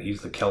thinking that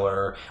he's the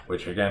killer,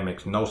 which again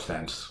makes no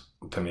sense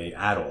to me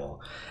at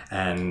all.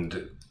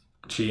 And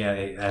she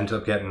ends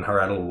up getting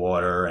her out of the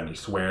water, and he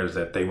swears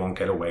that they won't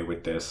get away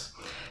with this,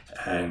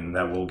 and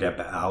that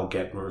I'll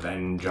get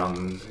revenge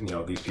on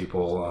these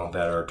people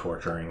that are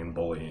torturing and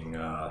bullying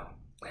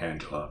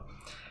Angela.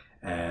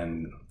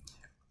 And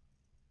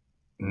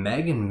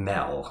Meg and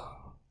Mel.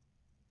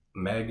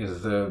 Meg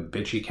is the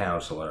bitchy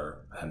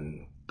counselor,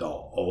 and the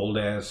old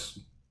ass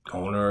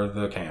owner of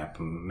the camp,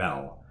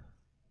 Mel,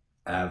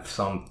 have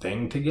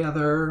something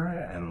together,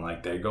 and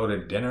like they go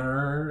to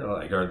dinner,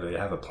 like, or they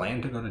have a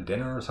plan to go to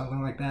dinner or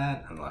something like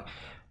that. And like,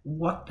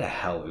 what the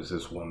hell is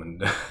this woman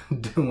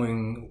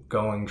doing,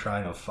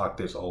 trying to fuck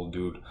this old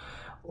dude?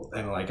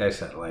 And like I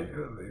said, like,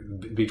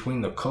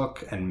 between the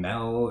cook and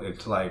Mel,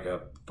 it's like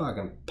a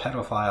fucking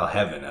pedophile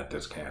heaven at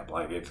this camp.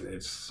 Like,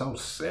 it's so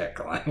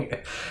sick.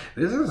 Like,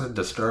 this is a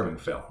disturbing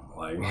film.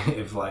 Like,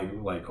 if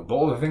like of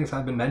all the things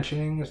I've been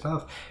mentioning and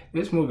stuff,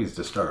 this movie's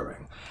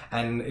disturbing.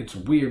 And it's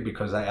weird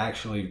because I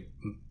actually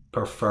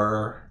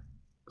prefer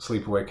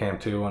Sleepaway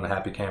Camp 2 on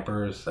Happy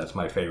Campers. That's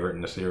my favorite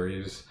in the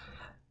series.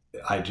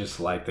 I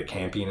just like the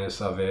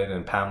campiness of it,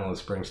 and Pamela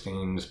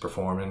Springsteen's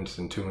performance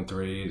in 2 and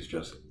 3 is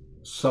just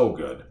so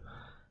good.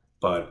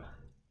 But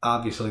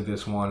obviously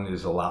this one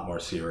is a lot more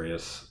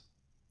serious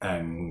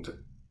and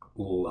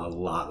a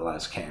lot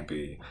less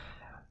campy,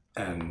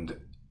 and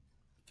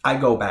I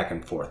go back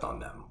and forth on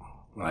them.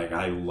 Like,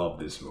 I love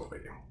this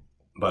movie,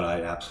 but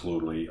I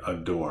absolutely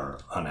adore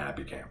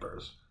Unhappy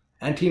Campers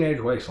and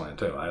Teenage Wasteland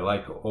too. I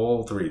like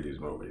all 3 of these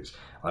movies.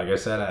 Like I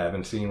said, I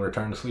haven't seen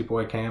Return to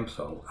Sleepaway Camp,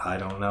 so I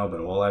don't know,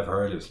 but all I've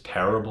heard is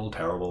terrible,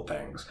 terrible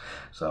things.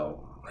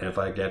 So if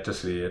I get to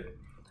see it,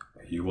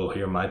 you will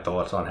hear my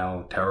thoughts on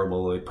how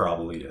terrible it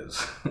probably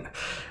is.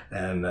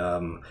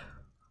 And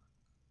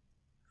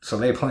so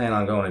they plan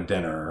on going to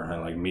dinner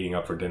and like meeting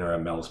up for dinner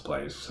at Mel's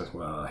place,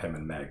 him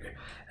and Meg.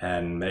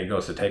 And Meg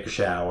goes to take a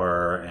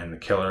shower, and the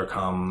killer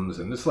comes,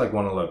 and this is like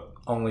one of the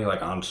only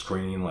like on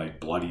screen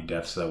like bloody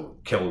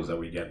kills that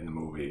we get in the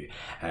movie.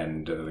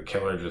 And the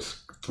killer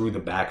just through the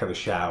back of the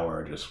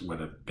shower, just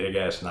with a big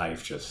ass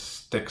knife, just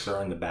sticks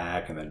her in the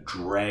back and then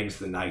drags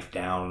the knife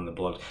down in the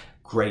blood.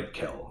 Great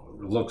kill.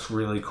 Looks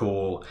really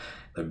cool.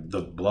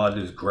 The blood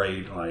is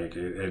great. Like,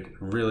 it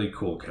really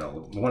cool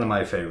kill. One of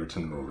my favorites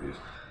in the movies.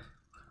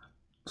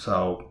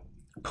 So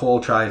Paul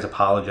tries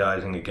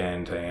apologizing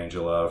again to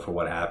Angela for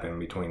what happened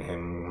between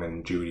him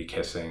and Judy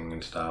kissing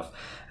and stuff,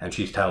 and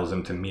she tells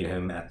him to meet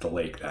him at the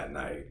lake that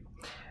night.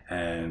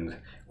 And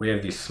we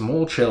have these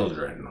small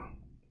children,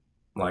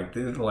 like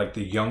they're like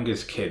the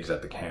youngest kids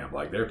at the camp.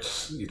 Like,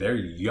 they're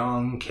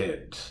young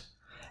kids,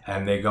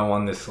 and they go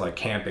on this like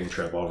camping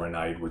trip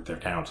overnight with their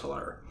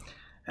counselor.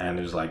 And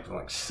there's like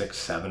 6,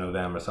 7 of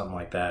them or something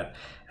like that.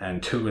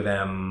 And 2 of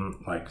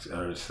them, like,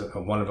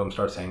 one of them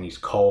starts saying he's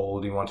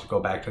cold, he wants to go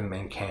back to the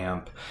main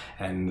camp.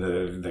 And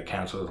the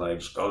counselor's like,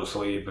 just go to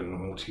sleep,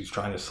 and he's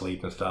trying to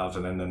sleep and stuff.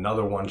 And then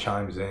another one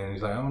chimes in,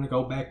 he's like, I want to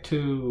go back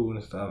too,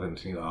 and stuff. And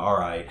he's like, all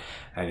right.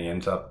 And he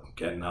ends up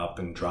getting up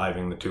and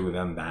driving the 2 of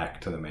them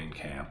back to the main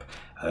camp.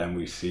 And then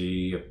we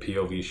see a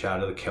POV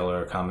shot of the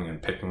killer coming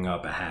and picking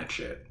up a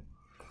hatchet.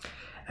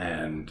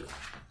 And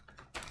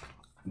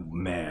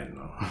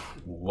man,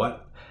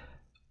 what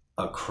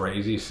a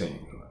crazy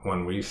scene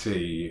when we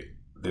see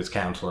this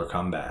counselor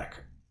come back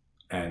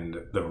and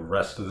the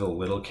rest of the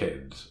little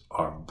kids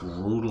are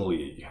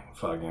brutally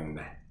fucking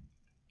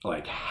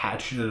like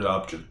hatcheted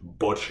up, just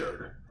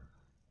butchered.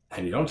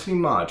 And you don't see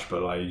much,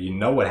 but like, you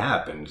know what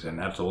happens, and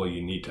that's all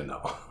you need to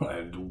know.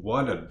 And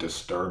what a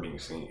disturbing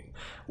scene.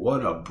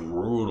 What a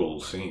brutal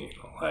scene.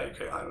 Like,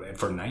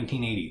 for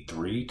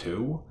 1983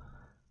 too,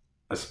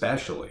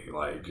 especially,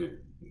 like,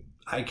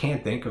 I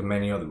can't think of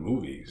many other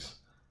movies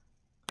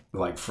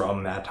like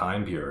from that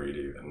time period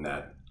even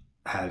that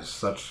has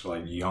such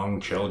like young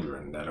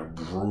children that are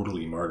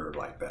brutally murdered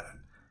like that.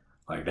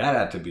 Like, that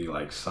had to be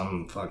like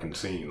some fucking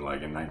scene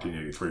like in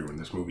 1983 when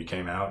this movie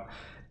came out.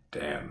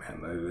 Damn,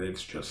 man,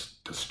 it's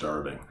just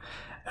disturbing.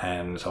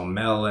 And so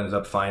Mel ends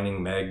up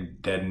finding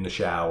Meg dead in the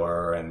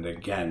shower, and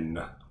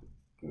again,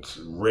 it's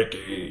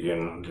Ricky,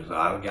 and just,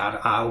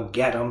 I'll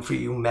get him for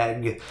you,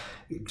 Meg.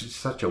 It's just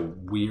such a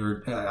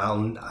weird,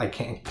 I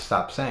can't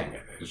stop saying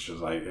it. It's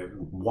just like,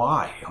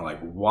 why? Like,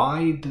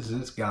 why does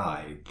this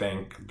guy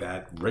think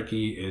that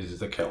Ricky is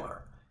the killer?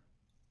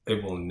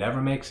 It will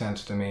never make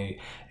sense to me.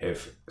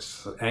 If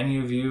any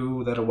of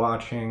you that are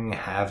watching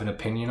have an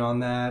opinion on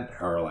that,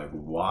 or like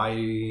why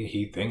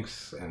he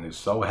thinks and is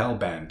so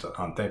hell-bent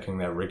on thinking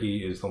that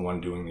Ricky is the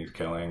one doing these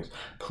killings,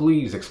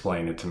 please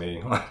explain it to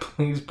me. Like,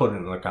 please put it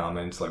in the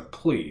comments, like,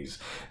 please.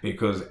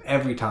 Because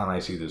every time I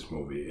see this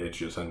movie, it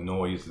just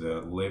annoys the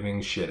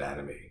living shit out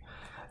of me.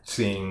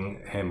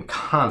 Seeing him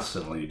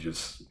constantly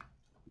just,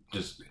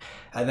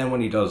 and then when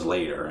he does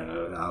later,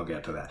 and I'll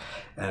get to that.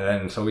 And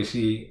then, so we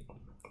see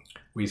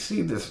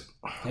this,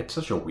 it's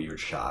such a weird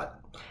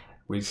shot.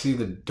 We see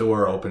the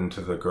door open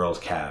to the girl's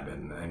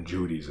cabin, and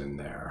Judy's in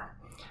there.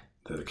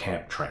 The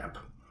camp tramp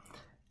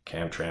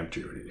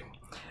Judy.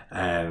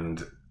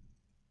 And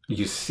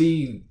you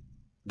see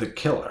the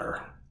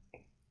killer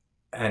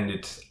And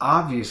it's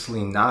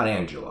obviously not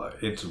Angela.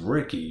 It's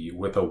Ricky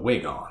with a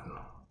wig on.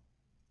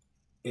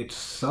 It's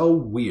so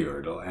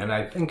weird. And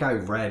I think I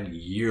read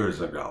years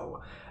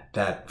ago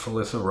that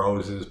Felissa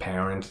Rose's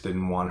parents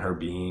didn't want her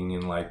being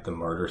in like the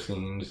murder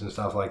scenes and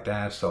stuff like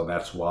that. So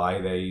that's why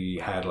they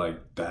had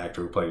like the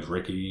actor who plays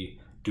Ricky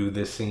do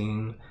this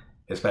scene,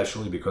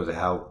 especially because of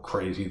how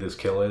crazy this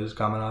kill is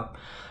coming up.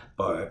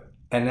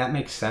 And that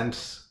makes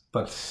sense,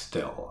 but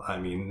still, I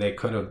mean, they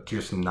could have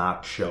just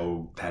not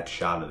showed that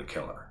shot of the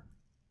killer.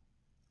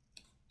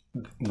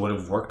 Would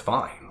have worked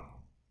fine.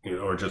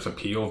 Or just a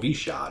POV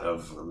shot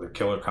of the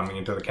killer coming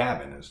into the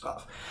cabin and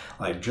stuff.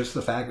 Like, just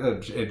the fact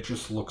that it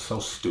just looks so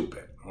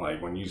stupid.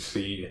 Like, when you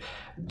see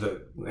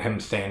him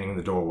standing in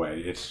the doorway,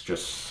 it's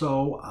just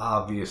so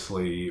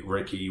obviously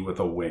Ricky with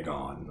a wig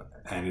on.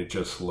 And it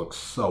just looks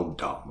so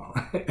dumb.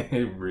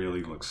 It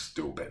really looks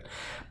stupid.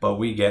 But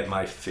we get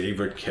my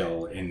favorite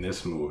kill in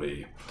this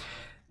movie,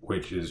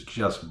 which is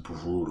just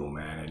brutal,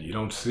 man. And you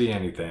don't see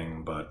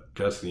anything, but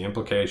just the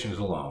implications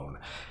alone.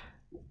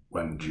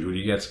 When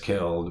Judy gets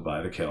killed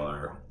by the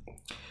killer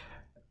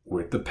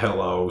with the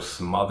pillow,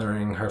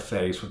 smothering her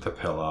face with the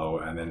pillow,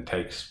 and then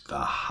takes the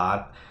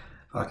hot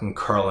fucking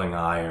curling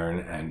iron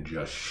and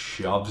just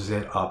shoves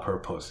it up her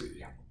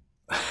pussy.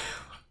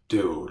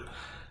 Dude,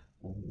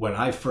 when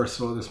I first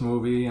saw this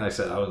movie, I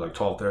said I was like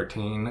 12,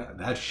 13,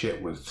 that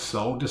shit was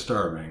so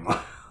disturbing.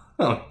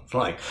 It's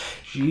like,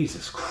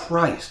 Jesus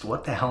Christ,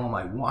 what the hell am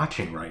I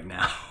watching right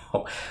now?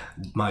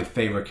 My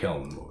favorite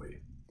kill in the movie.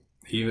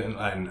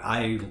 And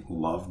I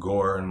love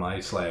gore in my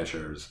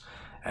slashers,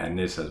 and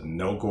this has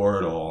no gore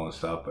at all and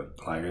stuff,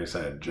 but like I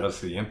said,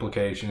 just the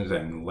implications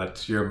and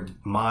lets your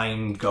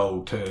mind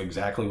go to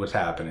exactly what's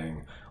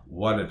happening.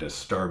 What a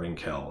disturbing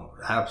kill.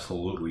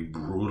 Absolutely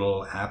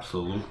brutal,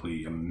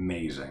 absolutely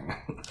amazing.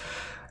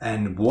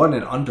 And what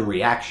an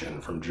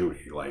underreaction from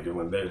Judy. Like,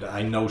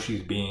 I know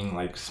she's being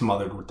like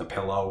smothered with the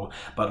pillow,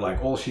 but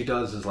like all she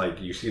does is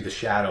like, you see the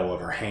shadow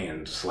of her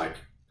hands like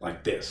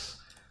this.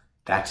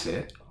 That's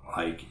it.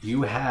 Like,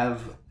 you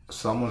have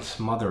someone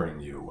smothering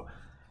you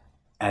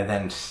and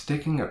then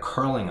sticking a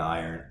curling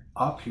iron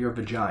up your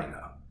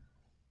vagina,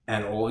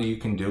 and all you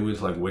can do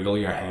is like wiggle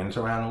your hands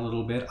around a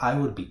little bit. I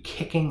would be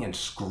kicking and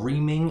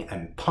screaming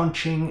and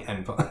punching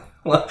and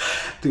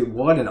dude,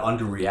 what an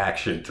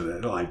underreaction to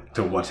that, like,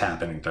 to what's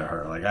happening to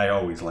her. Like, I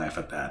always laugh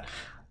at that.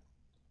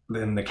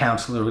 Then the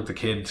counselor with the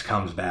kids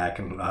comes back,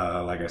 and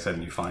like I said,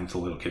 and he finds the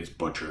little kid's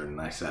butchered,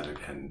 and I said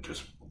again,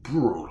 just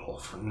brutal.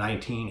 From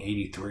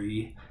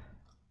 1983.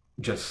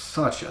 Just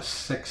such a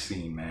sick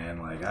scene, man.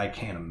 Like, I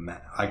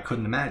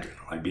couldn't imagine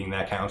like being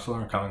that counselor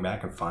and coming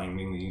back and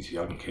finding these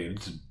young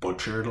kids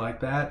butchered like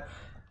that.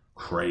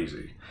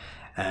 Crazy.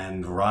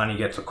 And Ronnie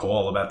gets a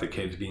call about the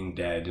kids being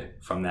dead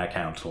from that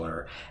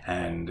counselor,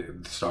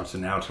 and starts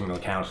announcing to the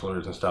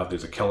counselors and stuff,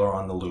 there's a killer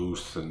on the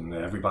loose and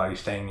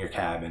everybody's staying in your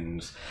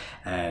cabins.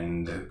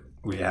 And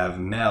we have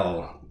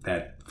Mel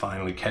that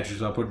finally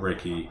catches up with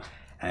Ricky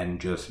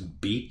and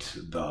just beats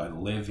the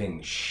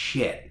living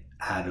shit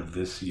out of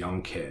this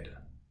young kid.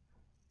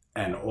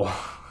 And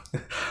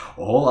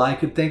all I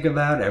could think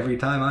about every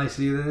time I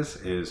see this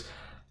is,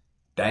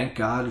 thank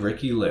God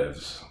Ricky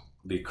lives,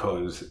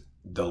 because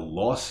the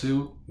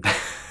lawsuit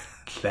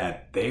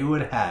that they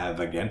would have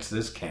against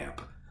this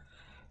camp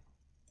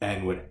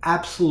and would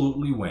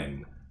absolutely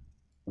win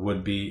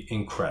would be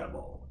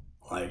incredible.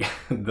 Like,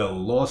 the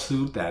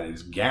lawsuit that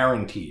is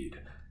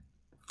guaranteed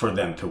for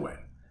them to win.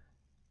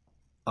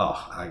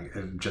 Oh,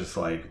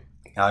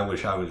 I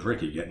wish I was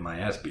Ricky getting my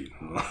ass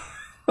beaten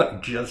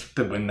just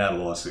to win that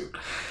lawsuit.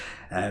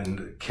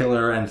 And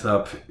killer ends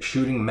up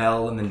shooting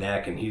Mel in the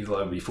neck, and he's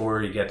like, before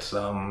he gets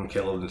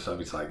killed and stuff,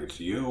 he's like, it's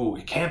you,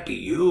 it can't be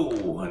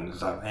you, and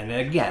stuff. And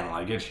again,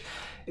 like,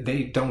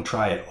 they don't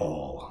try at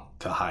all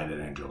to hide that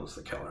Angela's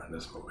the killer in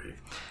this movie.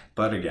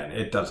 But again,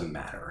 it doesn't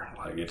matter.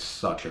 Like, it's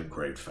such a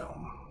great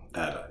film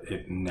that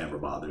it never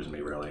bothers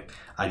me, really.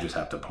 I just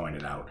have to point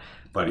it out.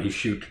 But she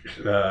shoots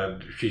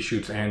she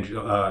shoots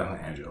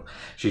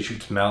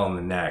Mel in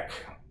the neck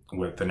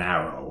with an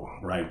arrow,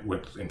 right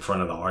in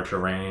front of the archer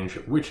range,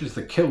 which is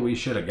the kill we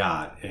should have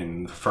got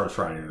in the first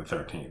Friday the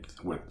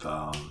 13th with,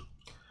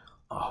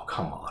 oh,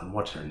 come on,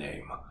 what's her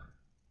name?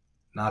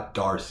 Not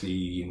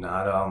Darcy,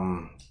 not,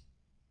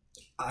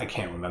 I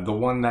can't remember. The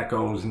one that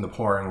goes in the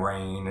pouring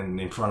rain and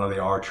in front of the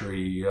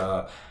archery,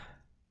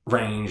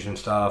 range and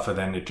stuff, and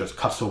then it just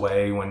cuts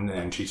away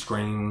and she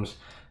screams.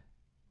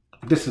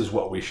 This is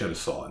what we should have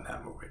saw in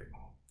that movie.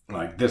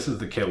 Like, this is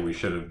the kill we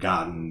should have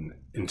gotten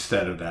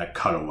instead of that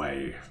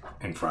cutaway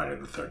in Friday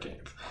the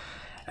 13th.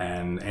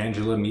 And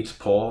Angela meets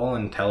Paul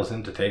and tells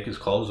him to take his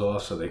clothes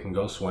off so they can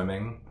go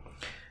swimming.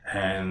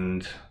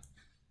 And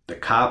the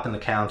cop and the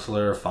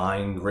counselor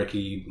find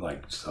Ricky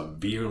like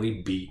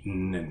severely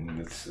beaten,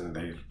 and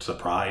they're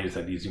surprised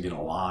that he's even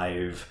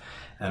alive.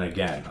 And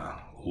again,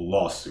 a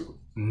lawsuit.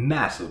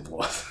 Massive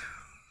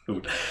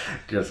lawsuit.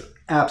 Just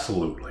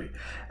absolutely.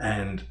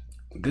 And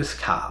this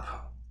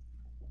cop,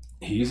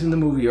 he's in the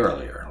movie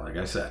earlier, like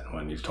I said,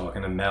 when he's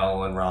talking to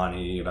Mel and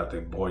Ronnie about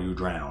the boy who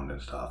drowned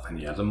and stuff, and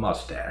he has a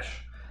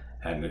mustache.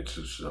 and it's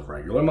just a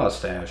regular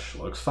mustache,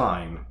 looks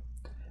fine.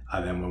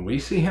 And then when we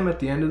see him at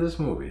the end of this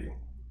movie,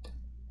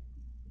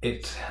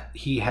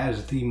 he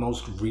has the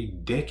most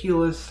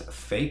ridiculous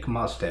fake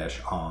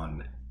mustache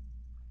on.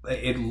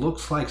 It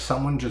looks like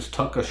someone just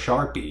took a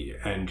Sharpie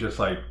and just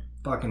like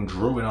fucking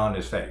drew it on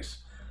his face.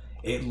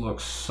 It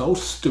looks so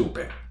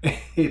stupid.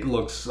 It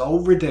looks so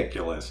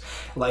ridiculous.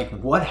 Like,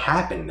 what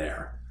happened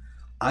there?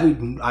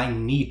 I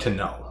need to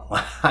know.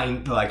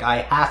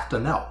 I have to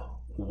know.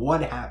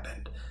 What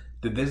happened?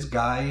 Did this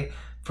guy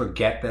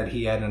forget that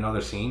he had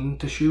another scene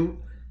to shoot?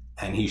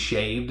 And he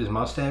shaved his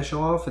mustache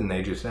off, and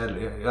they just said,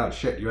 oh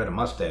shit, you had a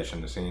mustache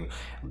in the scene.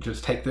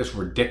 Just take this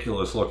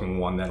ridiculous looking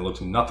one that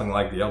looks nothing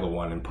like the other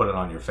one and put it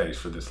on your face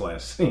for this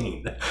last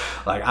scene.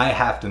 Like, I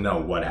have to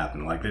know what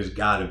happened. Like, there's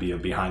gotta be a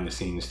behind the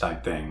scenes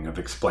type thing of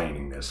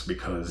explaining this,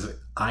 because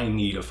I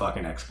need a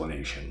fucking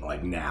explanation,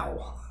 like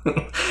now.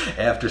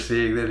 After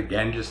seeing it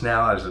again just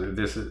now,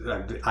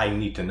 I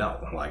need to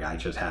know. Like, I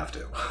just have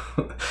to.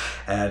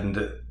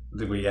 And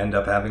we end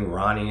up having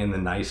Ronnie and the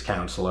nice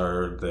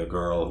counselor, the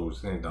girl who's,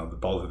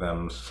 both of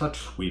them such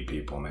sweet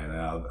people, man.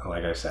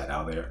 Like I said,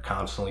 how they're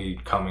constantly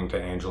coming to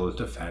Angela's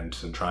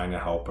defense and trying to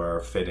help her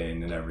fit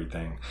in and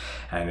everything.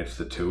 And it's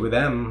the two of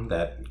them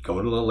that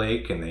go to the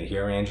lake and they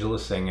hear Angela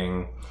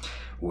singing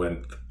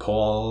with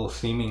Paul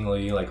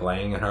seemingly like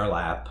laying in her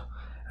lap.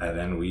 And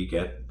then we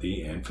get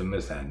the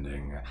infamous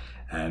ending.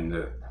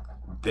 And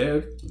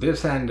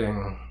this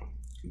ending,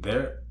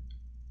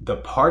 the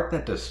part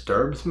that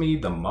disturbs me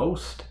the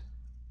most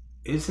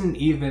isn't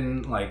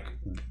even like,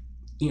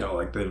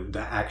 like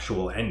the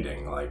actual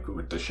ending, like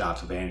with the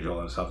shots of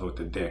Angela and stuff with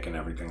the dick and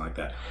everything like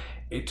that.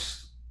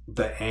 It's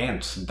the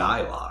aunt's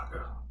dialogue,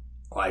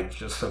 like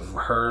just of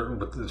her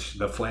with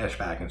the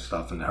flashback and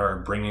stuff, and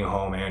her bringing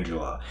home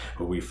Angela,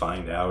 who we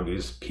find out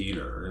is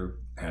Peter,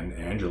 and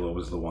Angela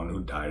was the one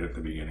who died at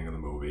the beginning of the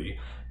movie.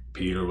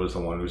 Peter was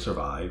the one who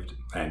survived,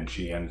 and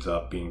he ends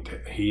up being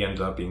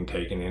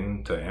taken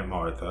in to Aunt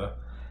Martha.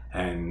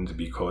 And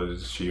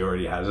because she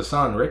already has a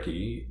son,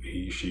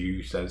 Ricky,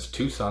 she says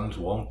 2 sons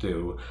won't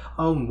do.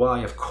 Oh, why?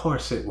 Of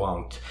course it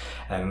won't.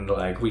 And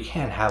like, we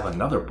can't have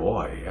another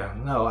boy.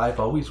 No, I've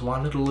always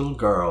wanted a little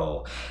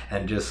girl.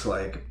 And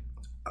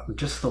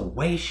just the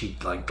way she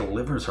like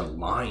delivers her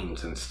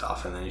lines and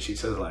stuff, and then she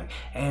says like,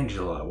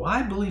 Angela, well,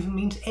 I believe it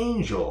means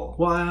angel.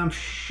 Why, I'm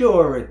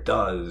sure it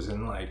does.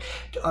 And like,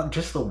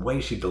 just the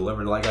way she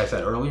delivered, like I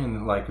said earlier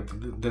in like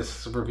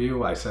this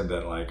review, I said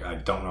that like I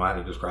don't know how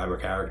to describe her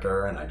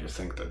character, and I just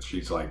think that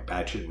she's like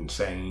batshit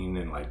insane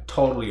and like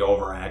totally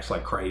overacts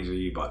like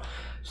crazy. But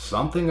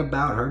something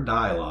about her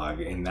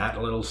dialogue in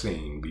that little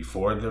scene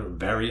before the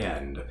very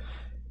end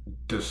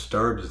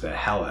disturbs the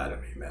hell out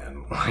of me,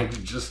 man.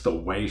 Like, just the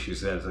way she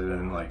says it,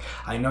 and like,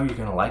 I know you're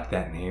gonna like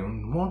that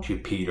name, won't you,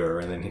 Peter?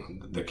 And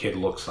then the kid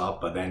looks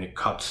up, but then it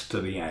cuts to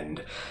the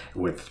end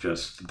with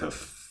just the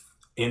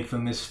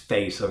infamous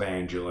face of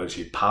Angela.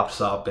 She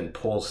pops up and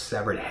Paul's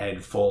severed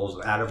head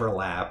falls out of her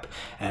lap,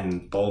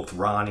 and both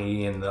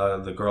Ronnie and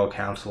the girl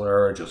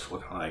counselor are just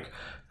looking like,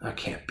 that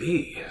can't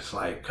be. It's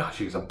like, gosh,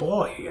 she's a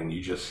boy, and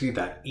you just see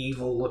that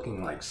evil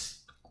looking like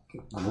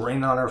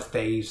grin on her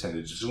face, and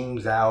it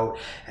zooms out,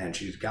 and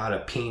she's got a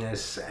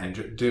penis,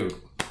 and dude,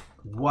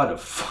 what a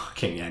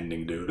fucking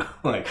ending, dude.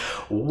 Like,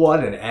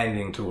 what an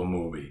ending to a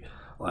movie.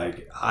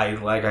 Like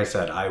I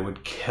said, I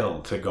would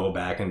kill to go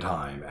back in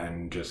time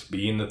and just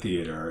be in the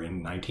theater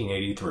in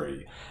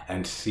 1983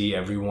 and see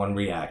everyone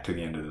react to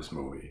the end of this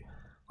movie.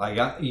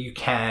 Like, you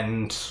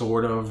can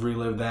sort of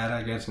relive that,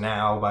 I guess,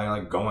 now by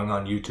like going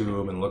on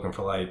YouTube and looking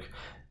for like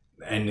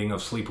ending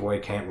of Sleepaway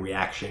Camp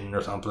reaction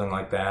or something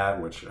like that,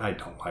 which I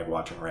don't like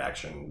watching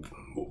reaction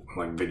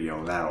like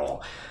videos at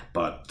all.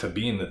 But to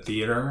be in the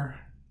theater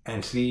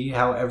and see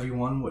how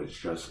everyone was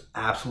just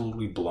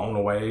absolutely blown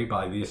away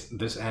by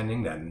this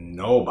ending that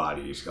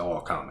nobody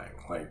saw coming.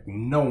 Like,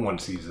 no one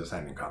sees this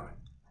ending coming.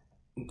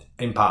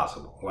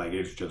 Impossible. Like,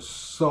 it's just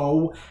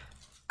so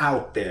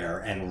out there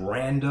and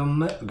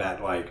random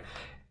that like,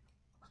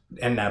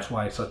 and that's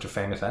why it's such a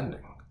famous ending.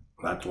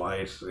 That's why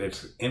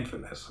it's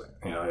infamous.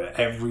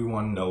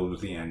 Everyone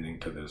knows the ending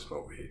to this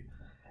movie.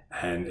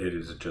 And it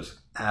is just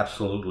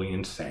absolutely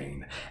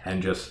insane.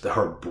 And just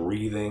her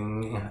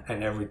breathing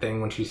and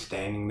everything when she's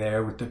standing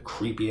there with the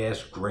creepy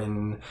ass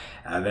grin.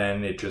 And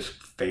then it just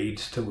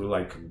fades to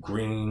like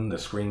green. The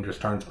screen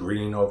just turns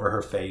green over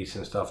her face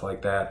and stuff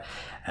like that.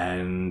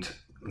 And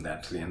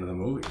that's the end of the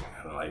movie.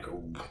 Like,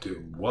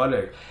 dude, what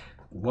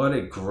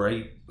a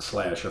great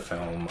slasher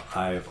film.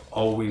 I've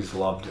always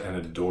loved and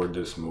adored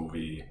this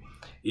movie.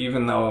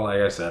 Even though,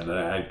 like I said,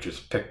 I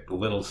just picked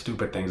little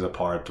stupid things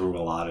apart through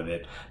a lot of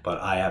it,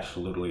 but I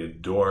absolutely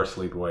adore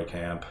Sleepaway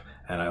Camp,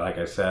 and like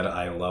I said,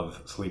 I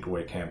love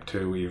Sleepaway Camp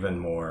 2 even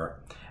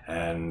more,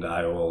 and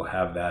I will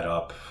have that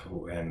up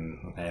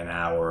in an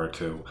hour or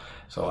two.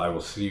 So I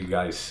will see you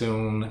guys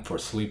soon for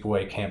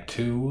Sleepaway Camp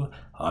 2,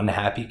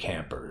 Unhappy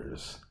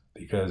Campers,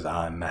 because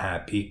I'm a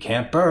happy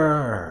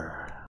camper.